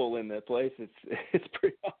 1,800 people in that place, it's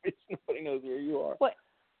pretty obvious nobody knows where you are.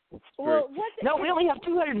 No, we only have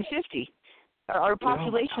 250. Our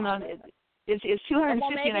population is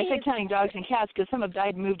 250, and I said counting dogs and cats because some have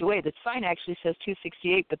died and moved away. The sign actually says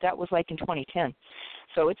 268, but that was like in 2010,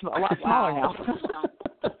 so it's a lot smaller now.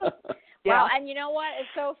 Yeah. Well, and you know what? It's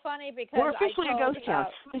so funny because we're officially a ghost town.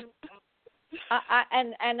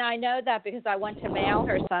 And I know that because I went to mail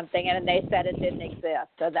her something and they said it didn't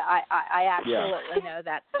exist. So that I absolutely know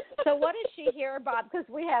that. So what does she hear, Bob? Because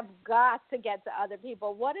we have got to get to other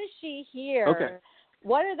people. What does she hear? Okay.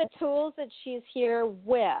 What are the tools that she's here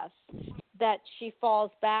with that she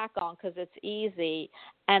falls back on because it's easy?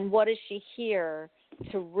 And what does she hear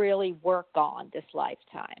to really work on this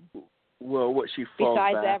lifetime? Well, what she falls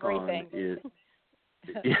besides back everything. on is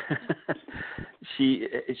she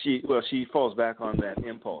falls back on that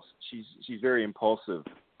impulse. She's very impulsive,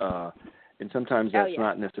 and sometimes that's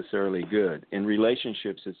not necessarily good. In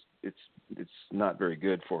relationships, it's not very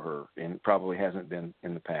good for her, and probably hasn't been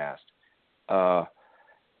in the past.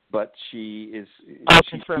 But she's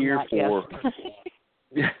here that, for.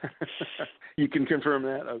 Yes. You can confirm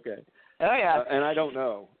that, okay? Oh yeah. And I don't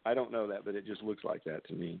know that, but it just looks like that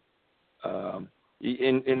to me. And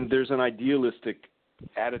there's an idealistic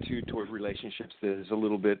attitude toward relationships that is a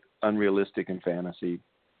little bit unrealistic in fantasy,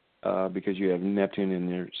 because you have Neptune in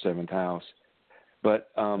your 7th house. But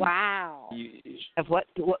wow.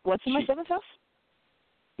 What's in my 7th house?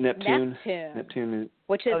 Neptune,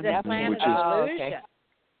 which is the planet of illusion. Okay.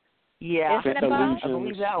 Yeah, isn't it, Bob?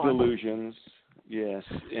 Delusions. Yes,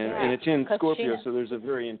 and it's in Scorpio, so there's a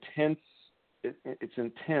very intense. It's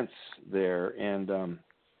intense there, and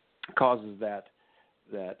causes that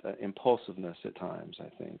impulsiveness at times, I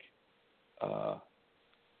think.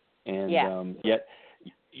 Yet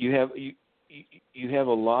you have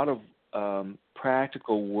a lot of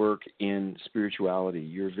practical work in spirituality.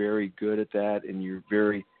 You're very good at that, and you're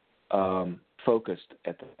very focused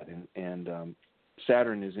at that. And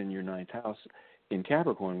Saturn is in your ninth house in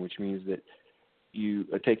Capricorn, which means that you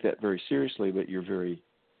take that very seriously, but you're very,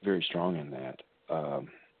 very strong in that.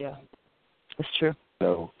 Yeah, that's true.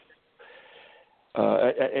 So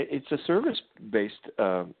it's a service-based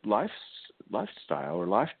lifestyle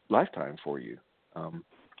or lifetime for you.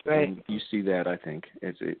 Right. And you see that, I think.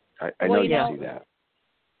 I Well, know you see that.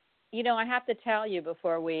 You know, I have to tell you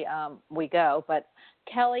before we go, but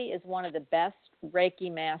Kelly is one of the best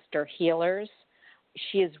Reiki master healers.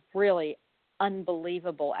 She is really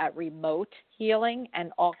unbelievable at remote healing,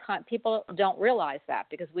 and people don't realize that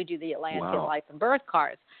because we do the Atlantean life and birth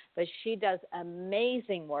cards, but she does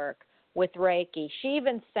amazing work with Reiki. She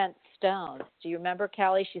even sent stones. Do you remember,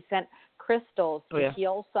 Kelly? She sent crystals to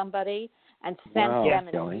heal somebody and sent them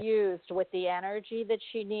infused with the energy that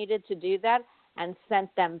she needed to do that, and sent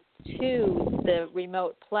them to the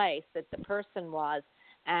remote place that the person was.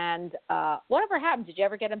 And whatever happened? Did you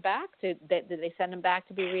ever get them back? Did they send them back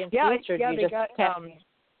to be reinfused? I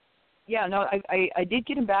did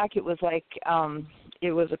get them back. It was like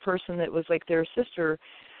it was a person that was like their sister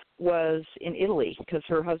was in Italy because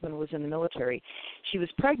her husband was in the military. She was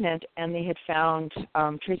pregnant, and they had found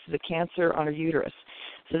traces of cancer on her uterus.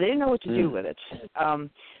 So they didn't know what to do with it.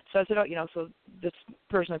 So I said, so this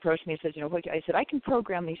person approached me and said, I said, I can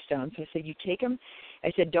program these stones. I said, you take them.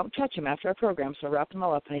 I said, don't touch them after I program. So I wrapped them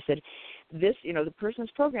all up. And I said, this, the person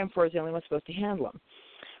it's programmed for is the only one supposed to handle them.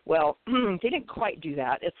 Well, they didn't quite do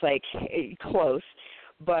that. It's like close.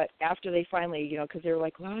 But after they finally, because they were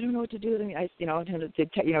like, well, I don't know what to do with them. They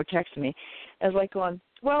text me. I was like going,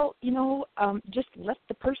 well, just let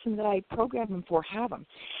the person that I programmed them for have them.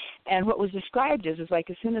 And what was described is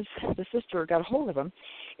like as soon as the sister got a hold of them,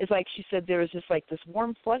 it's like she said there was just like this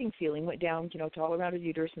warm flooding feeling went down, to all around her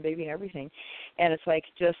uterus and baby and everything. And it's like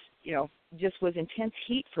just was intense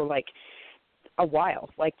heat for like a while,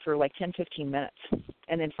 like for like 10, 15 minutes.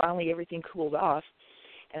 And then finally everything cooled off.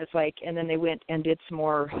 And it's like, and then they went and did some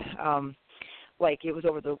more, it was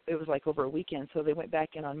like over a weekend. So they went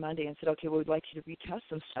back in on Monday and said, okay, well, we'd like you to retest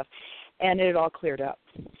some stuff. And it had all cleared up.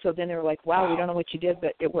 So then they were like, wow, we don't know what you did,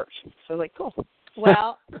 but it worked. So I was like, cool.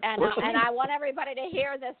 Well, and I want everybody to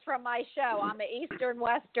hear this from my show. I'm an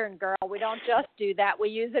Eastern-Western girl. We don't just do that. We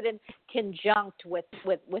use it in conjunct with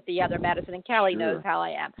the other medicine. And Kelly knows how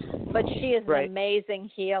I am. But she is an amazing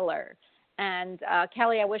healer. And,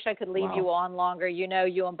 Kelly, I wish I could leave you on longer. You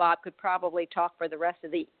and Bob could probably talk for the rest of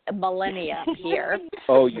the millennia here.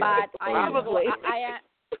 Oh, yeah. But I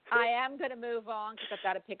am going to move on because I've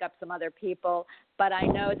got to pick up some other people. But I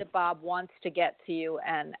know that Bob wants to get to you,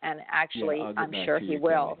 and actually I'm sure he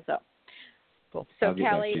will. Kelly. So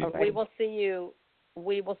Kelly, we will see you.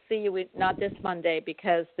 We will see you not this Monday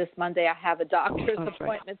because this Monday I have a doctor's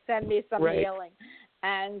appointment. Send me some healing.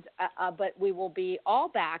 And but we will be all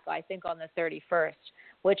back, I think, on the 31st,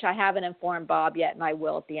 which I haven't informed Bob yet, and I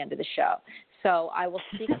will at the end of the show. So I will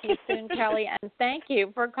speak to you soon, Kelly, and thank you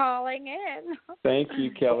for calling in. Thank you,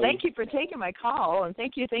 Kelly. Well, thank you for taking my call, and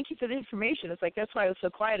thank you for the information. It's like that's why I was so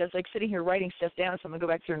quiet. I was like sitting here writing stuff down, so I'm gonna go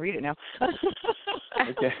back through and read it now.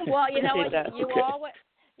 Okay. Well, you know what?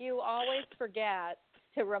 You always forget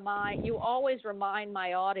to always remind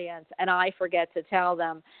my audience, and I forget to tell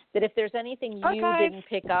them that if there's anything you didn't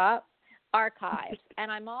pick up, archives.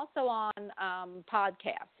 And I'm also on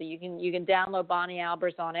podcasts, so you can download Bonnie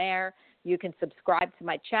Albers on Air. You can subscribe to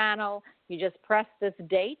my channel. You just press this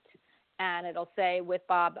date, and it'll say with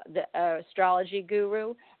Bob, the Astrology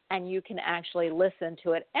Guru, and you can actually listen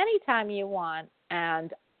to it anytime you want,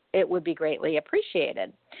 and it would be greatly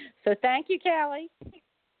appreciated. So thank you, Kelly.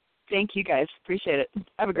 Thank you, guys. Appreciate it.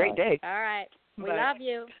 Have a great day. All right. We Bye. love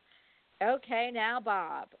you. Okay, now,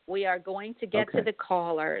 Bob, we are going to get to the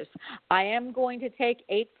callers. I am going to take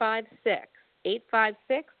 856.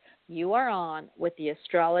 856, you are on with the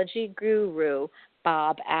Astrology Guru,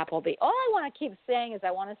 Bob Appleby. All I want to keep saying is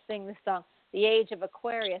I want to sing the song, The Age of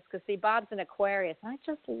Aquarius, because, see, Bob's an Aquarius, and I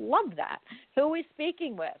just love that. Who are we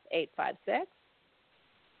speaking with, 856?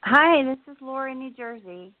 Hi, this is Laura in New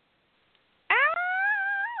Jersey.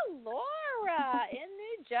 Laura in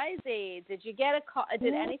New Jersey. Did you get a call?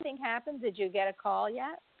 Did anything happen? Did you get a call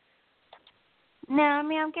yet? No, I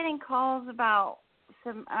mean, I'm getting calls about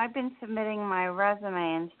I've been submitting my resume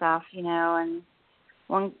and stuff, and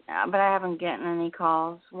but I haven't gotten any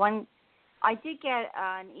calls. I did get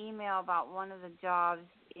an email about one of the jobs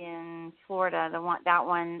in Florida, that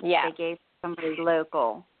one they gave somebody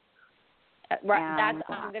local. Right. I'm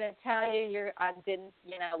going to tell you, I didn't,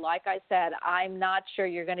 like I said, I'm not sure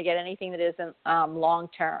you're going to get anything that isn't long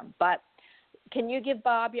term. But can you give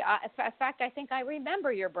Bob your? In fact, I think I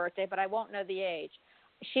remember your birthday, but I won't know the age.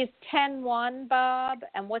 She's 10/1, Bob,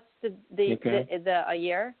 and what's the a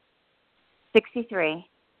year? 63.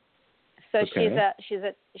 So okay.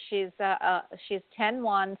 she's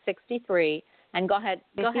 10/1, 63, and go ahead,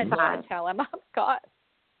 Laura, tell him. God.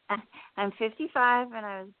 I'm 55, and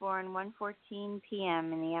I was born 1:14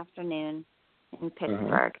 p.m. in the afternoon in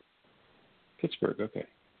Pittsburgh. Pittsburgh, okay.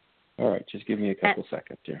 All right, just give me a couple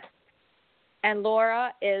seconds here. And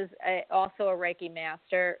Laura is also a Reiki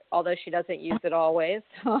master, although she doesn't use it always.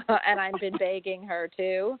 And I've been begging her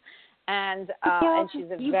to. And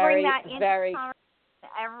she's a you very, bring that very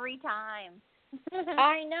every time.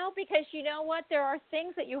 I know, because you know what? There are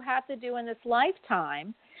things that you have to do in this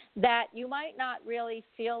lifetime that you might not really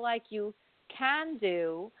feel like you can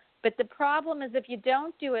do. But the problem is if you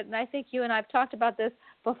don't do it, and I think you and I have talked about this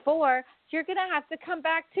before, you're going to have to come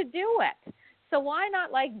back to do it. So why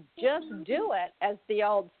not just do it, as the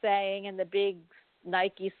old saying and the big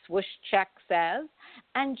Nike swoosh check says,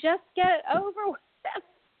 and just get it over with?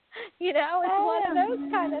 It's one of those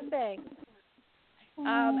kind of things.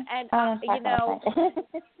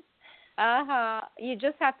 You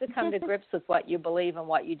just have to come to grips with what you believe and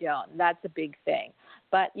what you don't. That's a big thing.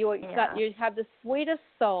 But you have the sweetest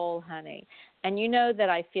soul, honey, and you know that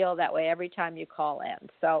I feel that way every time you call in.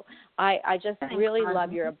 So I just really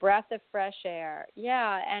love you. You're a breath of fresh air.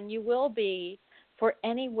 Yeah, and you will be for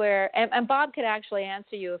anywhere. And Bob could actually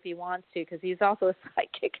answer you if he wants to, because he's also a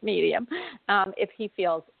psychic medium, if he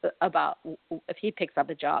picks up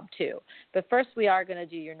a job too. But first we are going to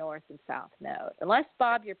do your north and south node. Unless,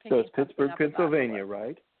 Bob, you're picking up. So it's Pittsburgh, Pennsylvania,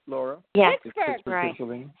 right, Laura? Yeah, Pittsburgh, right.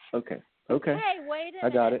 Pennsylvania? Okay. Hey, wait a minute. I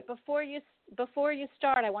got it. Before you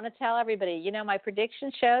start, I want to tell everybody, my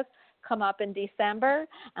prediction shows come up in December.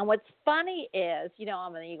 And what's funny is,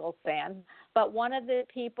 I'm an Eagles fan, but one of the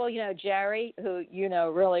people, Jerry, who you know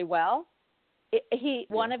really well,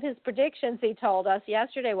 one of his predictions he told us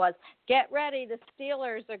yesterday was, get ready, the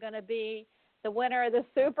Steelers are going to be the winner of the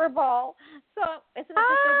Super Bowl. So isn't it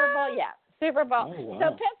the Super Bowl? Yeah, Super Bowl. Oh, wow.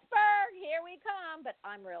 So Pittsburgh, here we come. But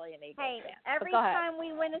I'm really an Eagles fan. Every time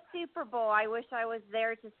we win a Super Bowl, I wish I was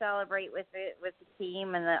there to celebrate with the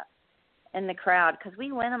team and the crowd, because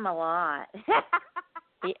we win them a lot.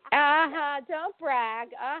 Don't brag.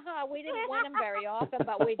 We didn't win them very often,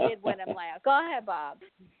 but we did win them last. Go ahead, Bob.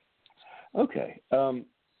 Okay.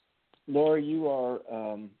 Laura, you are,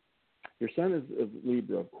 your sun is of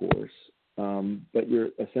Libra, of course, but your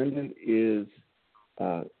ascendant is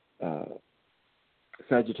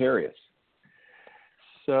Sagittarius.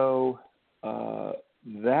 So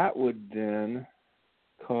that would then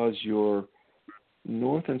cause your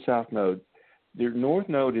north and south node. Your north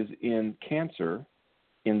node is in Cancer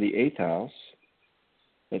in the 8th house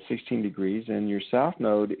at 16 degrees, and your south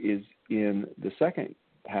node is in the 2nd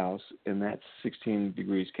house, and that's 16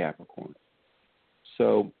 degrees Capricorn.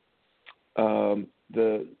 So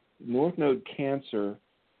the north node Cancer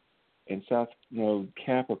and south node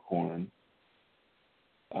Capricorn,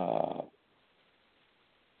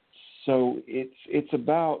 so it's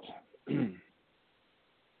about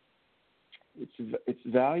it's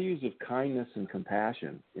values of kindness and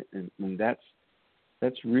compassion, and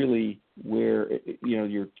that's really where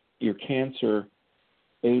your Cancer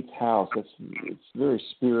 8th house. It's very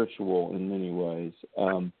spiritual in many ways.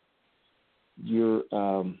 You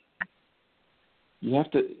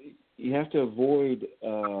have to avoid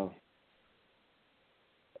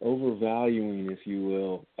overvaluing, if you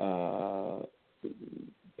will,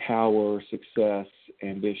 power, success,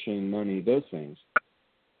 ambition, money, those things,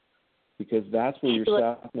 because that's where your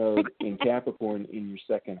south node in Capricorn in your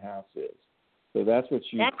 2nd house is. So that's what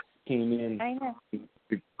you came in. I know.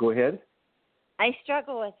 Go ahead. I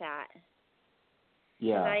struggle with that.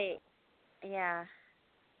 Yeah.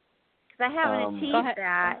 Because I haven't achieved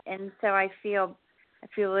that, and so I feel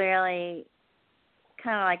really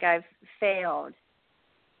kind of like I've failed.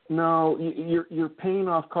 No, you're paying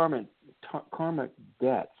off karmic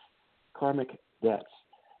debts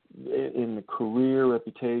in the career,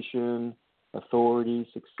 reputation, authority,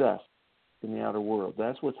 success in the outer world.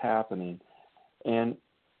 That's what's happening, and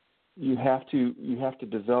you have to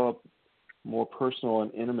develop more personal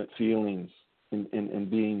and intimate feelings and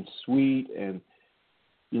being sweet and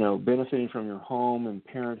benefiting from your home and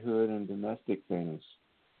parenthood and domestic things.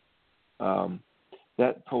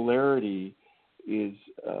 That polarity is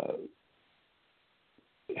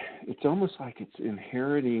it's almost like it's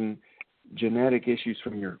inheriting genetic issues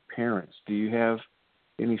from your parents. Do you have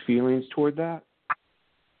any feelings toward that?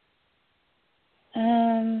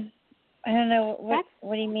 I don't know. What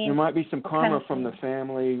do you mean? There might be some karma from the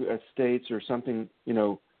family estates or something,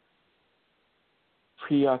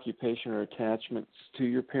 preoccupation or attachments to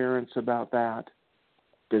your parents about that?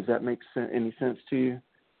 Does that make any sense to you?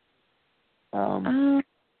 I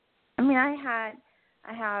mean, I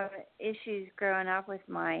have issues growing up with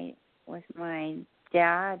my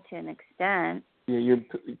dad to an extent. Yeah, your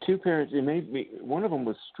two parents. It may be one of them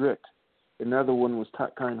was strict, another one was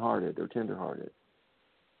kind-hearted or tender-hearted.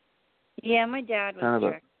 Yeah, my dad was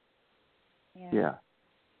strict. Yeah.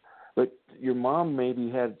 But your mom maybe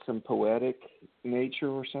had some poetic nature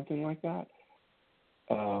or something like that.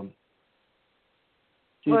 Well,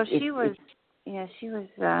 she was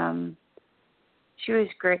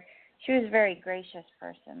great. She was a very gracious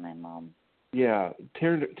person, my mom. Yeah,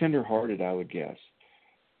 tender-hearted, I would guess.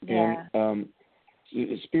 Yeah. And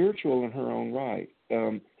spiritual in her own right.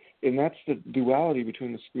 And that's the duality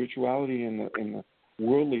between the spirituality and the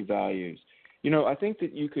worldly values. I think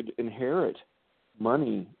that you could inherit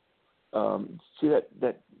money. See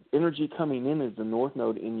that energy coming in is the North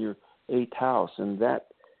Node in your 8th house, and that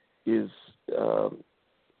is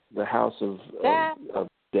the house of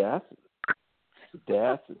death.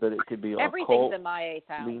 But it could be everything's occult in my 8th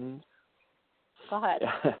house. Leanings. Go ahead.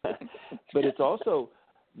 But it's also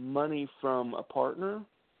money from a partner,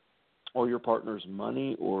 or your partner's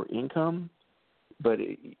money or income. But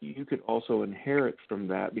you could also inherit from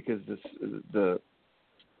that because the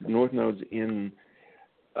North Node's in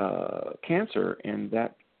Cancer, and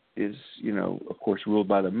that is, of course, ruled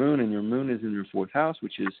by the moon, and your moon is in your 4th house,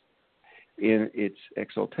 which is in its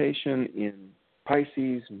exaltation in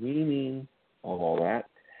Pisces, meaning all that.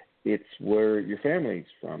 It's where your family's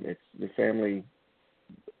from. It's the family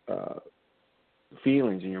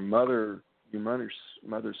feelings, and your mother's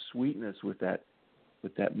sweetness with that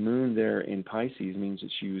moon there in Pisces means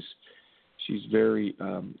that she's very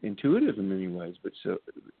intuitive in many ways, but so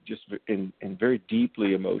just and very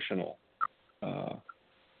deeply emotional,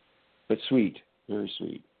 but sweet, very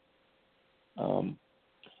sweet.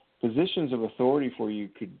 Positions of authority for you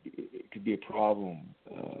could be a problem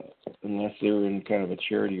unless they're in kind of a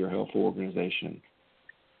charity or health organization.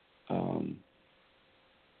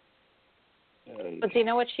 But do you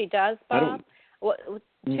know what she does, Bob?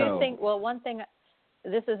 No. One thing.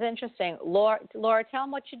 This is interesting. Laura, tell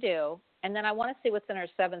him what you do, and then I want to see what's in her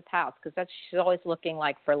 7th house because she's always looking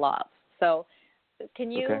for love. So,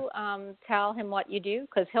 can you tell him what you do?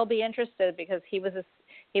 Because he'll be interested because he was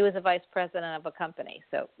a vice president of a company.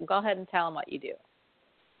 So go ahead and tell him what you do.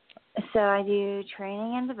 So I do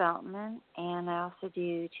training and development, and I also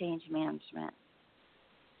do change management.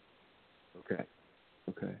 Okay.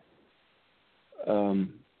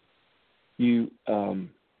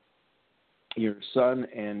 Your sun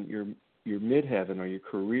and your midheaven, or your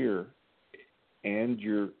career, and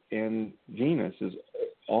Venus is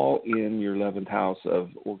all in your 11th house of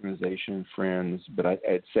organization, friends, but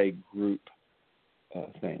I'd say group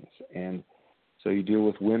things. And so you deal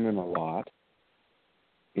with women a lot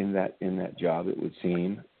in that job, it would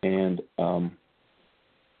seem. And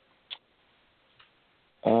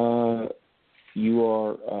you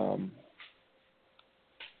are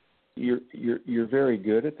you're very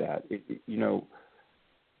good at that.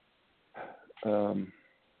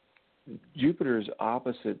 Jupiter's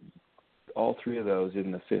opposite all 3 of those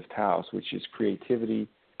in the 5th house, which is creativity.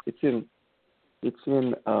 It's in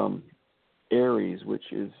Aries,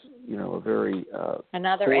 which is a very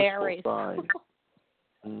another Aries sign.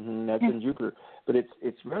 That's in Jupiter, but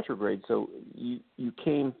it's retrograde. So you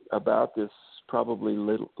came about this probably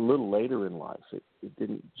a little later in life. It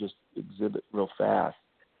didn't just exhibit real fast,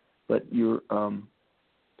 but you're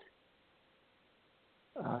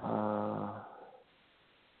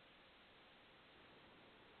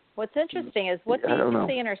What's interesting is what do you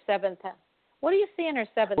see in her 7th house? What do you see in her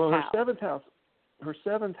 7th house? Her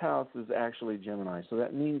 7th house is actually Gemini, so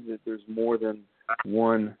that means that there's more than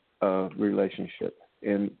one relationship.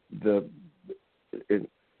 And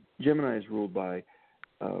Gemini is ruled by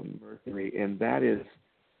Mercury, and that is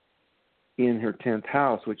in her 10th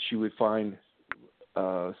house, which you would find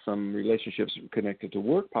some relationships connected to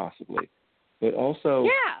work possibly, but also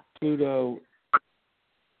Pluto.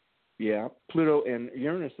 Yeah, Pluto and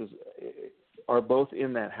Uranus are both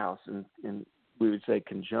in that house, and we would say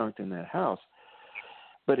conjunct in that house.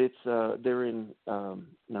 But it's they're in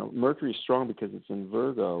now. Mercury is strong because it's in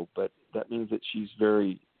Virgo, but that means that she's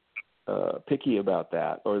very picky about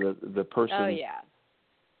that, or the person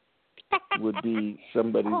would be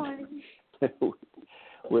somebody that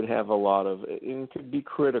would have a lot of, and could be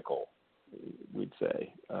critical, we'd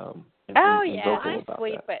say. I'm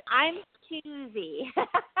sweet, but I'm choosy.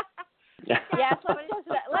 Yes,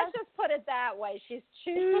 let's just put it that way. She's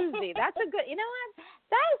choosy. That's a good. You know what?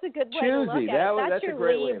 That is a good way to look at it. That's your a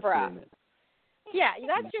great Libra. way of Yeah,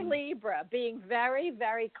 that's your Libra, being very,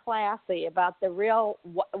 very classy about the real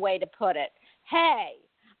way to put it. Hey,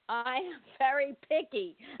 I am very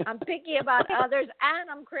picky. I'm picky about others, and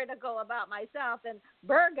I'm critical about myself. And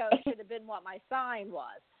Virgo should have been what my sign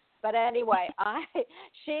was. But anyway,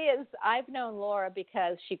 I've known Laura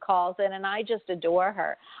because she calls in, and I just adore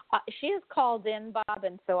her. She has called in, Bob,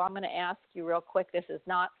 and so I'm going to ask you real quick. This is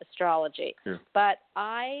not astrology, but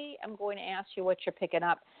I am going to ask you what you're picking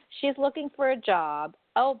up. She's looking for a job.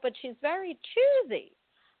 Oh, but she's very choosy.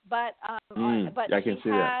 But but I can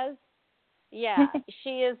see that. Yeah,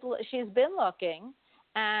 she's been looking,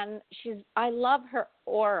 and I love her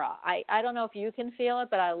aura. I don't know if you can feel it,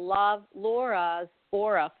 but I love Laura's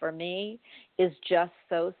aura. For me, is just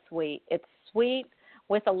so sweet. It's sweet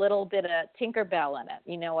with a little bit of Tinkerbell in it.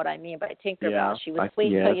 You know what I mean by Tinkerbell? Yeah, she was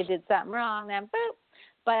sweet until you did something wrong, then boop.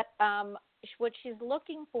 But what she's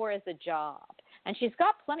looking for is a job, and she's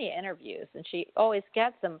got plenty of interviews, and she always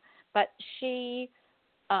gets them. But she,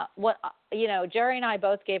 Jerry and I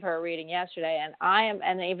both gave her a reading yesterday,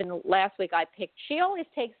 and even last week I picked. She always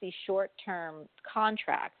takes these short-term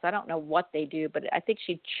contracts. I don't know what they do, but I think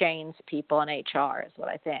she chains people in HR is what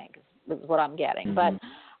I think is what I'm getting. Mm-hmm.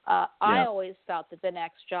 But I always felt that the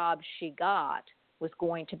next job she got was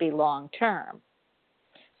going to be long-term.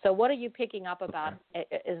 So what are you picking up about?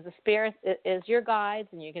 Is the spirit, is your guides,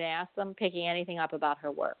 and you can ask them, picking anything up about her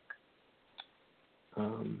work?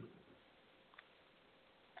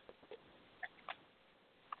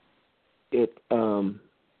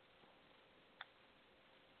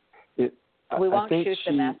 We won't shoot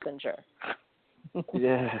the messenger.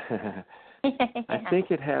 Yeah. I think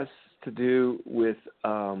it has to do with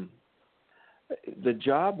the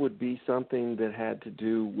job would be something that had to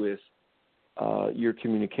do with your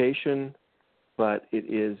communication, but it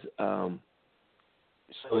is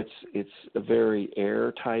so it's a very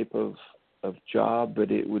air type of job, but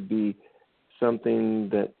it would be something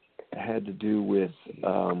that had to do with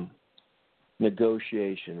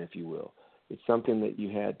negotiation, if you will. It's something that you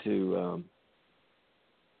had to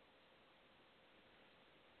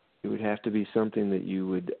it would have to be something that you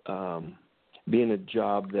would be in a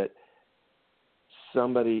job that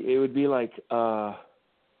it would be like how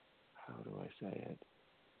do I say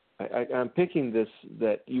it? I'm picking this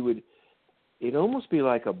that you would, it'd almost be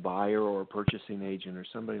like a buyer or a purchasing agent or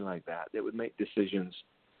somebody like that would make decisions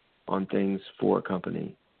on things for a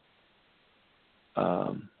company.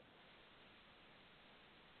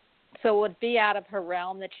 So would it be out of her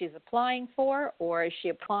realm that she's applying for, or is she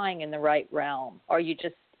applying in the right realm? Or is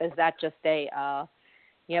that just a,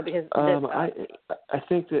 because... I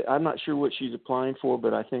think that, I'm not sure what she's applying for,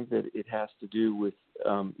 but I think that it has to do with,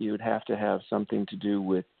 you would have to have something to do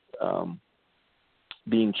with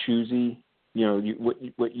being choosy,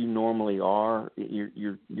 what you normally are,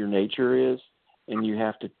 your nature is, and you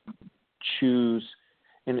have to choose,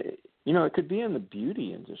 and, it could be in the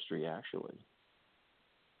beauty industry, actually.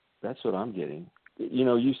 That's what I'm getting.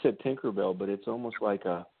 You said Tinkerbell, but it's almost like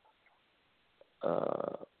an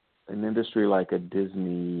industry like a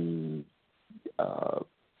Disney,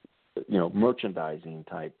 merchandising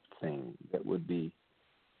type thing that would be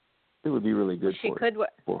really good for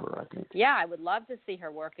her, I think. Yeah, I would love to see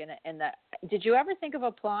her work in that. Did you ever think of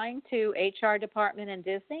applying to HR department in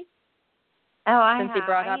Disney? Oh, I have.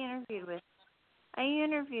 I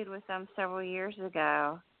interviewed with them several years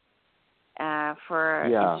ago. For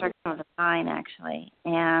instructional design, actually.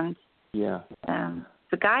 And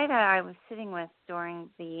the guy that I was sitting with during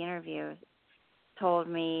the interview told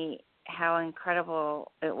me how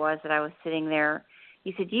incredible it was that I was sitting there.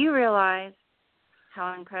 He said, "Do you realize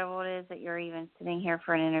how incredible it is that you're even sitting here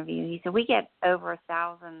for an interview?" He said, "We get over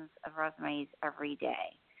thousands of resumes every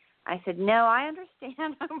day." I said, "No, I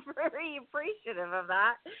understand. I'm very appreciative of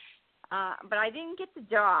that. But I didn't get the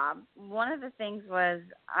job." One of the things was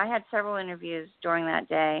I had several interviews during that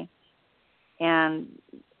day, and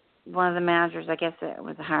one of the managers, I guess it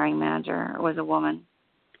was a hiring manager, was a woman.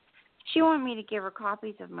 She wanted me to give her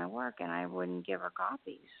copies of my work, and I wouldn't give her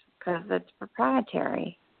copies because it's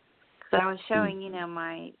proprietary. So I was showing,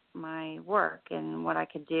 my work and what I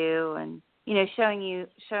could do, and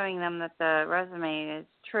showing them that the resume is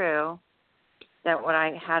true, that what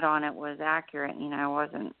I had on it was accurate.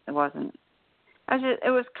 It was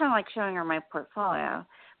kind of like showing her my portfolio,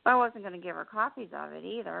 but I wasn't going to give her copies of it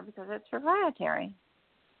either because it's proprietary.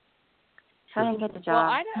 So I didn't get the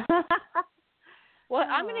job. Well,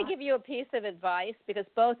 I'm going to give you a piece of advice because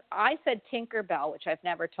both I said Tinkerbell, which I've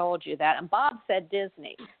never told you that, and Bob said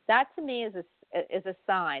Disney. That to me is a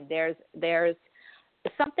sign. There's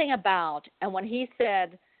something about, and when he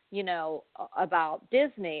said, about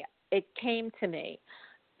Disney, it came to me.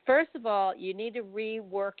 First of all, you need to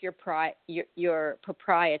rework your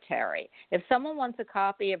proprietary. If someone wants a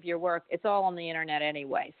copy of your work, it's all on the internet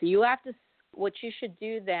anyway. So you have to. What you should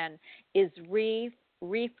do then is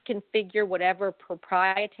reconfigure whatever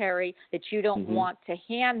proprietary that you don't want to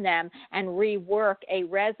hand them, and rework a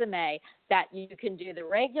resume that you can do the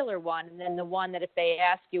regular one, and then the one that if they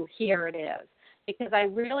ask you, here it is. Because I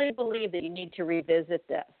really believe that you need to revisit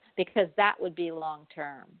this, because that would be long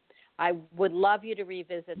term. I would love you to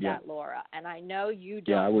revisit that, Laura. And I know you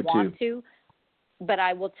don't want to, but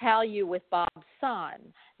I will tell you with Bob's son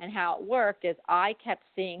and how it worked is I kept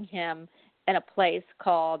seeing him in a place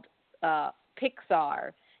called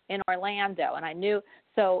Pixar in Orlando. And I knew,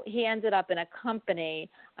 so he ended up in a company.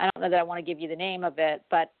 I don't know that I want to give you the name of it,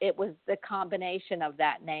 but it was the combination of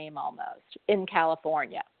that name almost in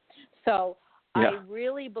California. So I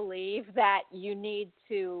really believe that you need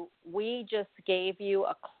to, we just gave you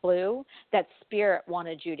a clue that Spirit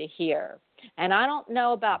wanted you to hear. And I don't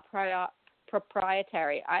know about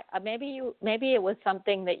proprietary. Maybe it was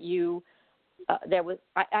something that you,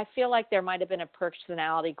 I feel like there might have been a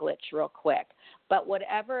personality glitch real quick. But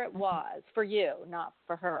whatever it was, for you, not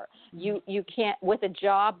for her, you can't, with a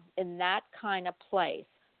job in that kind of place,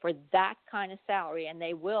 for that kind of salary, and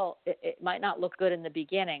they will, it might not look good in the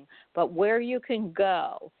beginning, but where you can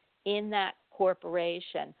go in that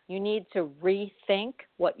corporation, you need to rethink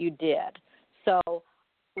what you did. So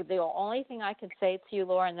the only thing I can say to you,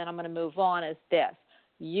 Laura, and then I'm going to move on, is this.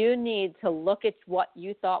 You need to look at what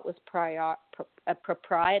you thought was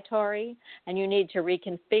proprietary, and you need to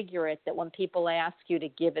reconfigure it that when people ask you to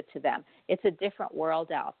give it to them. It's a different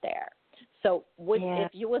world out there. So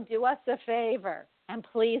if you will do us a favor, and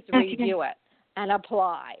please review it and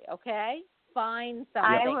apply, okay? Find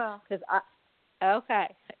something. I will.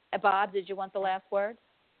 Okay. Bob, did you want the last word?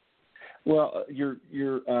 Well, your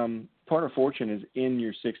part of fortune is in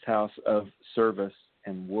your sixth house of service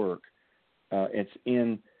and work. It's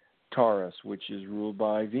in Taurus, which is ruled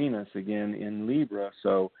by Venus, again in Libra,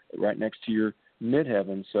 so right next to your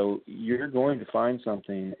midheaven. So you're going to find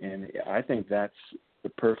something, and I think that's the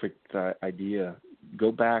perfect idea.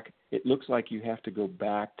 Go back. It looks like you have to go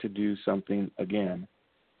back to do something again.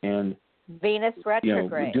 And Venus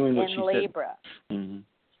retrograde doing what in Libra. Mm-hmm.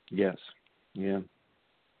 Yes. Yeah.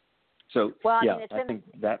 So I think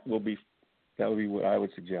that will be what I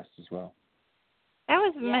would suggest as well. That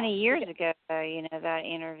was many years ago, that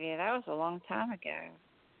interview. That was a long time ago.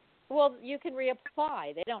 Well, you can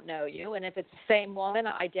reapply. They don't know you. And if it's the same woman,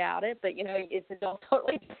 I doubt it. But, it's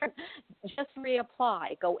totally different. Just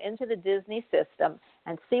reapply. Go into the Disney system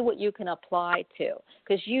and see what you can apply to.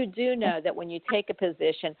 Because you do know that when you take a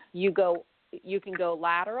position, you can go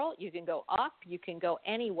lateral, you can go up, you can go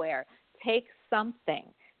anywhere. Take something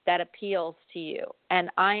that appeals to you. And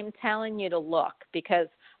I'm telling you to look, because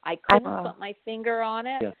I couldn't put my finger on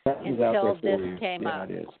it until this came up.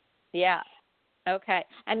 It is. Yeah. Okay.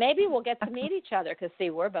 And maybe we'll get to meet each other, because, see,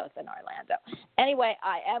 we're both in Orlando. Anyway,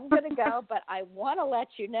 I am going to go, but I want to let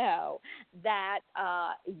you know that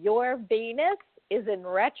your Venus is in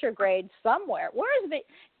retrograde somewhere. Where is Venus?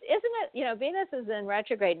 Isn't it, Venus is in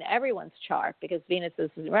retrograde in everyone's chart, because Venus is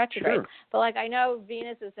in retrograde. Sure. But, I know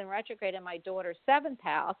Venus is in retrograde in my daughter's 7th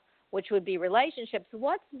house, which would be relationships.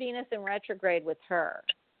 What's Venus in retrograde with her?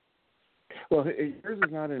 Well, hers is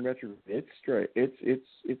not in retrograde. It's straight.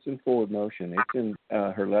 It's in forward motion. It's in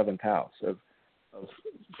her 11th house of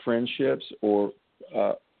friendships or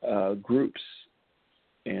groups,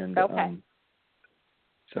 and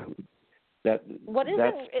so that's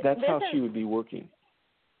how she would be working.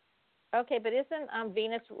 Okay, but isn't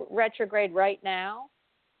Venus retrograde right now?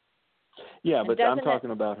 Yeah, but I'm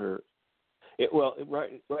talking about her.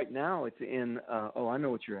 Right now it's in. I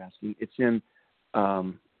know what you're asking. It's in.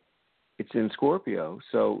 It's in Scorpio,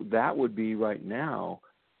 so that would be right now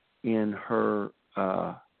in her.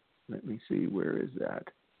 Let me see, where is that?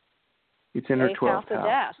 It's in her 12th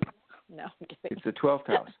house. No, I'm kidding. It's the 12th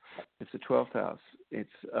house. It's the 12th house.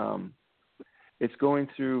 It's going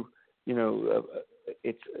through.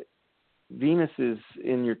 It's Venus is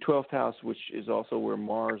in your 12th house, which is also where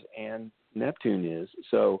Mars and Neptune is.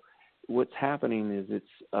 So what's happening is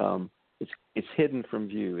it's hidden from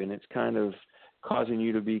view, and it's kind of causing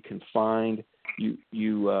you to be confined.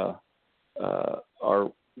 You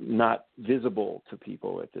are not visible to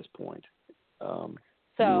people at this point.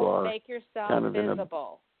 So make yourself kind of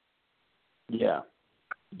visible. Yeah.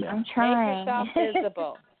 I'm trying. Make yourself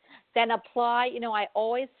visible. Then apply. I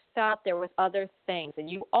always thought there was other things, and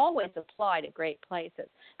you always apply to great places.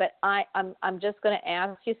 But I'm just going to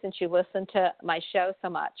ask you, since you listen to my show so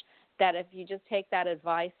much, that if you just take that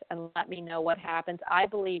advice and let me know what happens. I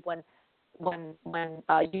believe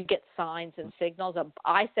you get signs and signals.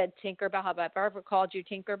 I said Tinkerbell. Have I ever called you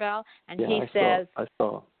Tinkerbell? And yeah, he says, I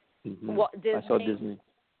saw. Mm-hmm. Disney? I saw Disney.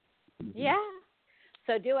 Mm-hmm. Yeah.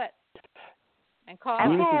 So do it. And call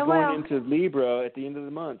Venus us. is going into Libra at the end of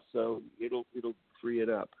the month, so it'll free it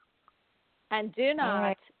up. And do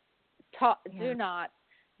not do not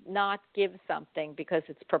give something because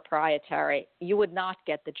it's proprietary. You would not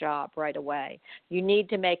get the job right away. You need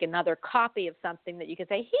to make another copy of something that you can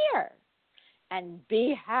say, here, and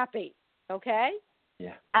be happy, okay?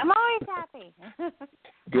 Yeah. I'm always happy.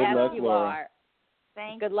 Good yes, luck, you Laura. are.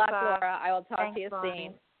 Thanks, Good luck, Bob. Laura. I will talk Thanks, to you Bobby.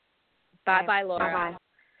 soon. Bye-bye, Laura. Bye-bye.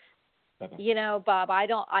 You know, Bob, I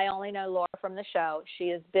only know Laura from the show. She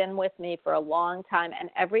has been with me for a long time,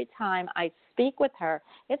 and every time I speak with her,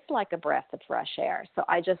 it's like a breath of fresh air. So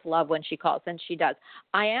I just love when she calls, and she does.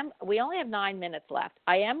 We only have 9 minutes left.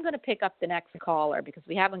 I am going to pick up the next caller because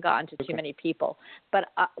we haven't gotten to too many people.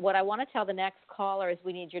 But what I want to tell the next caller is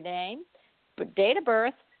we need your name, date of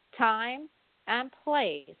birth, time, and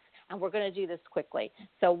place. And we're going to do this quickly.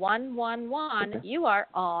 So 111, you are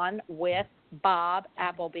on with Bob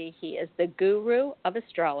Appleby. He is the guru of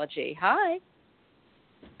astrology. Hi.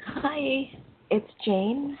 Hi, it's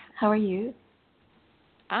Jane. How are you?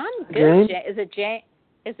 I'm good. Jane.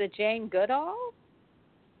 Is it Jane Goodall?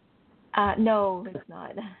 No, it's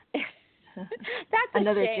not. That's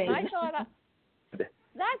another a shame. Jane.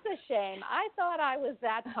 That's a shame. I thought I was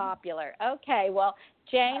that popular. Okay, well,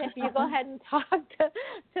 Jane, if you go ahead and talk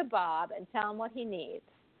to Bob and tell him what he needs.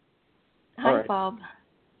 Hi, right. Bob.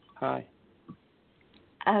 Hi.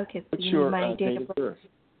 Okay, so What's you your need my date of birth?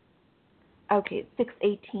 Okay,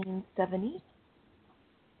 6/18/70.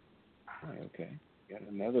 Hi, okay. Got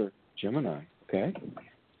another Gemini. Okay.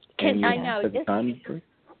 I know. The time of birth?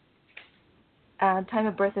 Time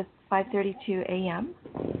of birth is 5:32 a.m.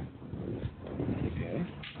 Okay.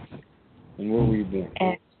 And where were you born?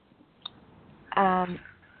 And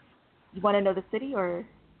you want to know the city or?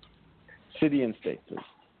 City and state, please.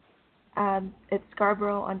 It's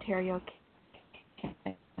Scarborough, Ontario,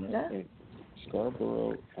 Canada. Okay.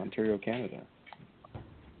 Scarborough, Ontario, Canada.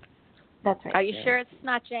 That's right. Are you sure it's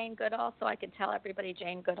not Jane Goodall, so I can tell everybody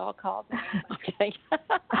Jane Goodall called me? Okay.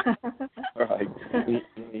 All right. Let me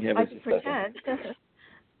have I a can second. pretend.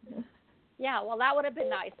 Yeah, well, that would have been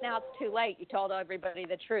nice. Now it's too late. You told everybody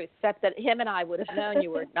the truth, except that him and I would have known you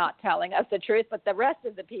were not telling us the truth. But the rest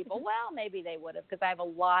of the people, well, maybe they would have, because I have a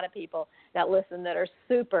lot of people that listen that are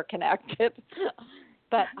super connected.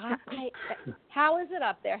 But how is it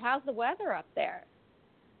up there? How's the weather up there?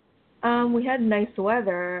 We had nice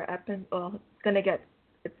weather up in. Well,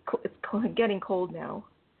 it's getting cold now.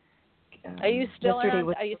 Are you still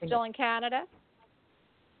yesterday in Canada?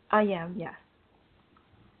 I am, yes.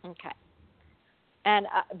 Okay. And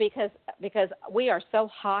because we are so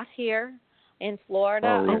hot here in Florida,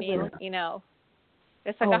 I mean, you know,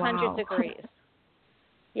 it's like 100 degrees.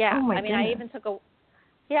 Yeah, oh my I mean, goodness. I even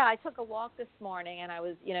took a walk this morning, and I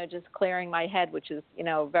was, you know, just clearing my head, which is, you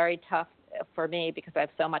know, very tough for me because I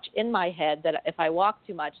have so much in my head that if I walk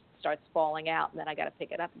too much, it starts falling out, and then I got to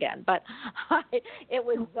pick it up again. But it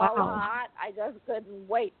was so hot, I just couldn't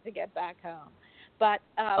wait to get back home. But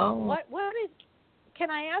what is? Can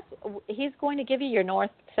I ask? He's going to give you your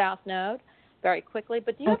north-south node very quickly.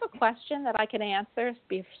 But do you have a question that I can answer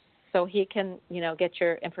so he can, you know, get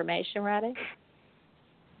your information ready?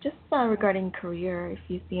 Just regarding career, if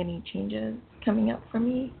you see any changes coming up for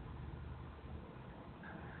me.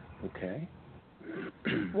 Okay.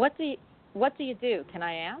 What do you do? Can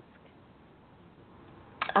I ask?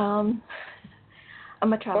 I'm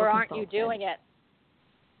a travel Or aren't consultant. you doing it?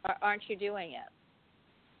 Or aren't you doing it?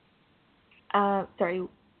 Sorry.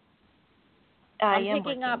 I'm am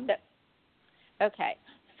picking working. up that. Okay,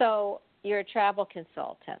 so you're a travel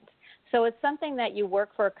consultant. So it's something that you work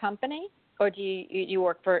for a company, or do you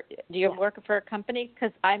work for a company?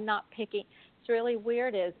 Because I'm not picking. It's really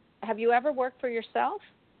weird. Have you ever worked for yourself?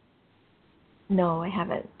 No, I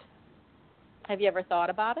haven't. Have you ever thought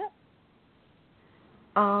about it?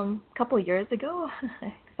 A couple of years ago,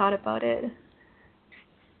 I thought about it.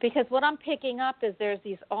 Because what I'm picking up is there's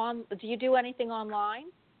these do you do anything online?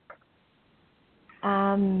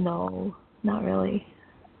 No, not really.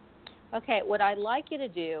 Okay, what I'd like you to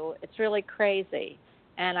do, it's really crazy,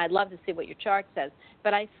 and I'd love to see what your chart says,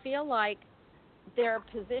 but I feel like there are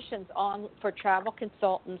positions on for travel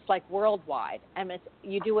consultants like worldwide, and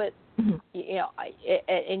you do it, you know,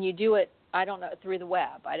 and you do it, I don't know, through the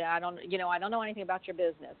web. I don't know anything about your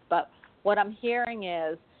business, but what I'm hearing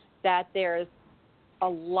is that there's a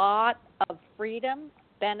lot of freedom,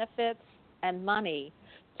 benefits, and money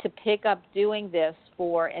to pick up doing this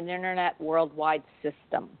for an internet worldwide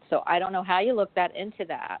system. So I don't know how you look into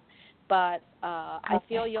that, but I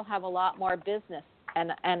feel you'll have a lot more business,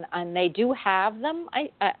 and they do have them.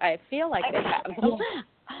 I feel like they have them.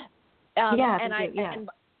 And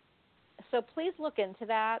so please look into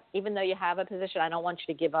that. Even though you have a position, I don't want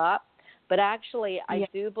you to give up. But actually, I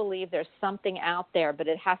do believe there's something out there, but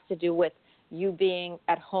it has to do with you being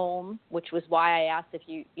at home, which was why I asked if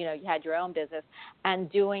you had your own business, and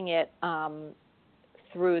doing it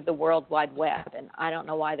through the World Wide Web. And I don't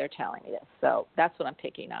know why they're telling me this. So that's what I'm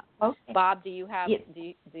picking up. Okay. Bob, do you have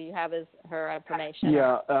do you have her information?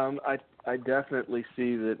 Yeah, I definitely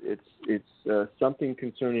see that it's something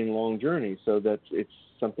concerning long journeys. So that's it's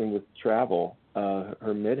something with travel.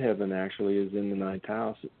 Her midheaven actually is in the 9th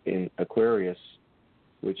house in Aquarius,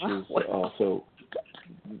 which is also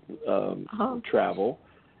travel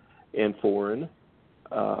and foreign.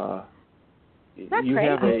 You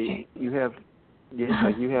have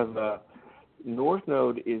North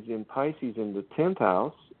Node is in Pisces in the 10th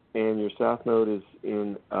house, and your South Node is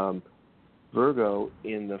in Virgo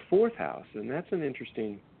in the 4th house, and that's an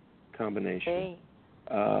interesting combination.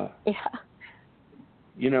 The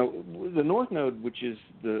North Node, which is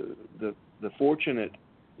the fortunate,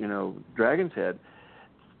 dragon's head,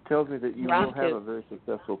 tells me that you will have a very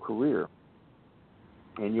successful career,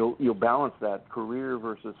 and you'll balance that career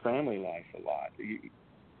versus family life a lot.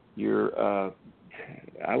 You're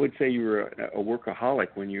I would say you're a workaholic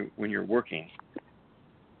when you're working.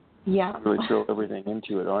 Yeah. You really throw everything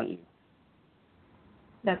into it, aren't you?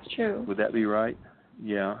 That's true. Would that be right?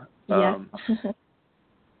 Yeah. Yeah.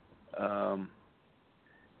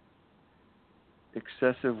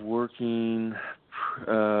 Excessive working,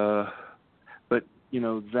 but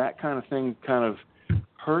that kind of thing kind of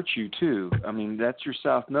hurts you too. I mean, that's your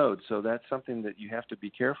South Node, so that's something that you have to be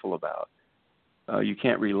careful about. You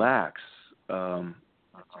can't relax. That's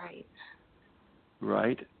right.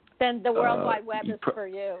 Right. Then the World Wide Web is for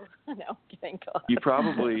you. No, thank God. You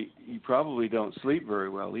probably don't sleep very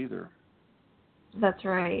well either. That's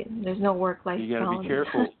right. There's no work-life balance. You got to be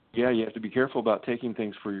careful. Yeah, you have to be careful about taking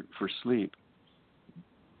things for sleep.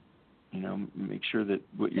 Make sure that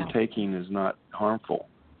what you're taking is not harmful.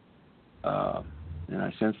 And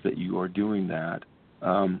I sense that you are doing that.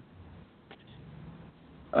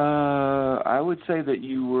 I would say that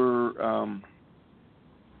you were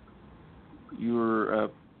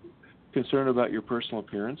concerned about your personal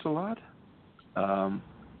appearance a lot, and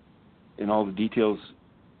all the details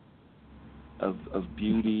of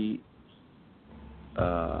beauty.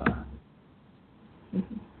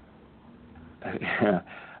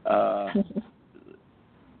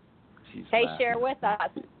 Hey, share with us.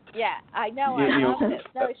 Yeah, I know. I love this.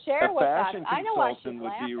 No, share with us. I know why she's would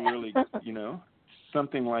be laughing. really,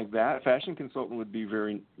 something like that. Fashion consultant would be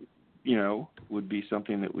very, would be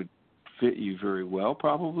something that would fit you very well,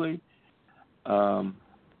 probably. But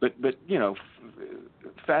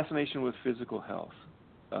fascination with physical health.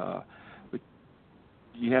 But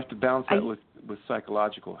you have to balance that with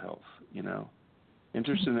psychological health.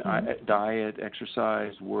 Interest in diet,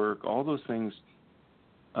 exercise, work, all those things.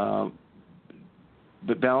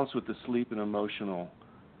 But balance with the sleep and emotional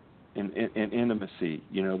and intimacy.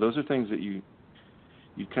 Those are things that you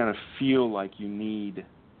kind of feel like you need,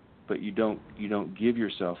 but you don't give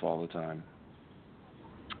yourself all the time.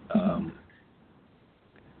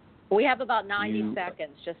 We have about 90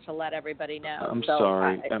 seconds just to let everybody know. I'm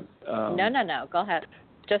sorry. No. Go ahead.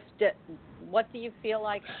 Just what do you feel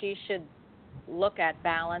like she should look at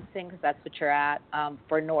balancing, because that's what you're at,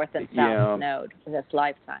 for North and South Node in this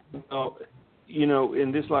lifetime? Well,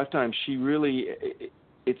 in this lifetime, she really,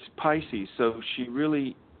 it's Pisces, so she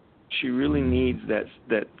really needs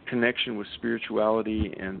that connection with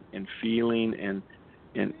spirituality and feeling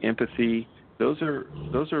and empathy. Those are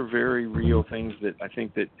very real things that I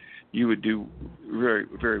think that you would do very,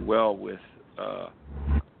 very well with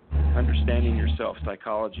understanding yourself,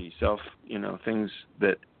 psychology, things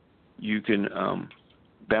that you can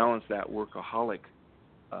balance that workaholic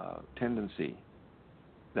tendency.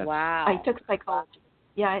 Wow. I took psychology.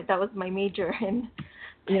 Yeah, that was my major in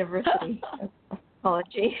university.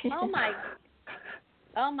 Psychology.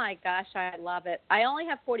 Oh my gosh, I love it. I only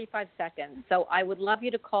have 45 seconds, so I would love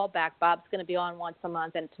you to call back. Bob's going to be on once a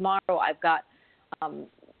month, and tomorrow I've got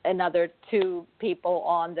another 2 people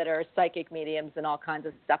on that are psychic mediums and all kinds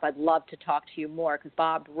of stuff. I'd love to talk to you more because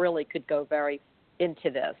Bob really could go very into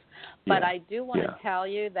this. But I do want to tell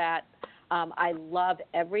you that I love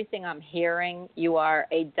everything I'm hearing. You are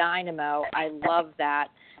a dynamo. I love that.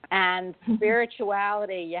 And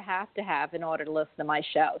spirituality you have to have in order to listen to my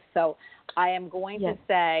show. So I am going to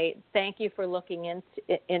say thank you for looking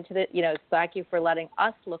into the, thank you for letting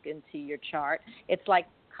us look into your chart. It's like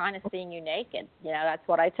kind of seeing you naked. That's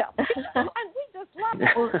what I tell people. And we just love it.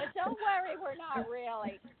 But don't worry, we're not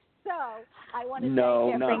really. So I want to thank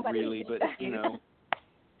everybody. No, not really, but,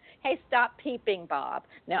 Hey, stop peeping, Bob.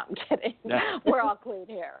 No, I'm kidding. We're all clean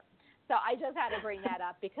here. So I just had to bring that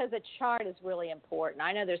up because a chart is really important.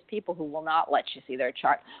 I know there's people who will not let you see their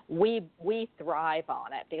chart. We thrive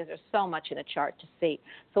on it because there's so much in a chart to see.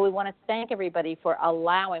 So we want to thank everybody for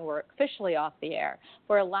allowing, we're officially off the air,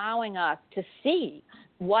 for allowing us to see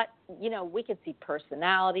what, we can see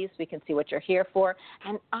personalities, we can see what you're here for,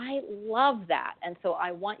 and I love that. And so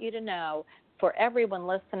I want you to know, for everyone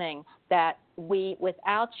listening, that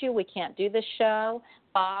without you, we can't do this show.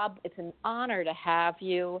 Bob, it's an honor to have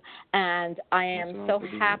you, and I am so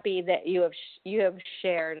happy that you have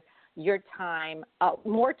shared your time,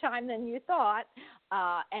 more time than you thought,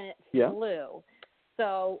 and it flew.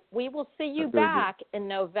 So we will see you back in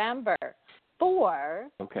November for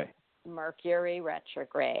Mercury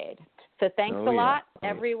retrograde. So thanks a lot,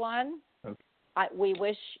 everyone. We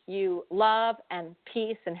wish you love and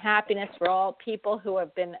peace and happiness for all people who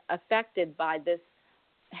have been affected by this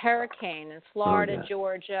hurricane in Florida,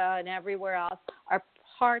 Georgia, and everywhere else. Our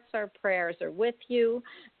hearts, our prayers are with you.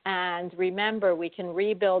 And remember, we can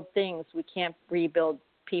rebuild things. We can't rebuild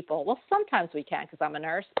people. Well, sometimes we can because I'm a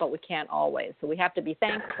nurse, but we can't always. So we have to be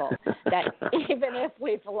thankful that even if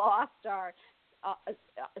we've lost our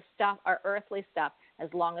stuff, our earthly stuff, as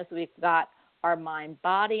long as we've got our mind,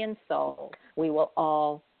 body, and soul, we will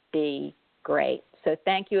all be great. So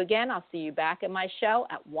thank you again. I'll see you back at my show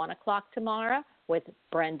at 1 o'clock tomorrow with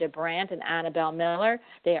Brenda Brandt and Annabelle Miller.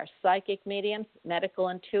 They are psychic mediums, medical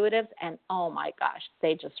intuitives, and oh my gosh,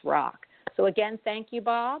 they just rock. So again, thank you,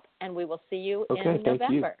 Bob, and we will see you in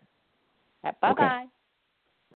November. Bye-bye.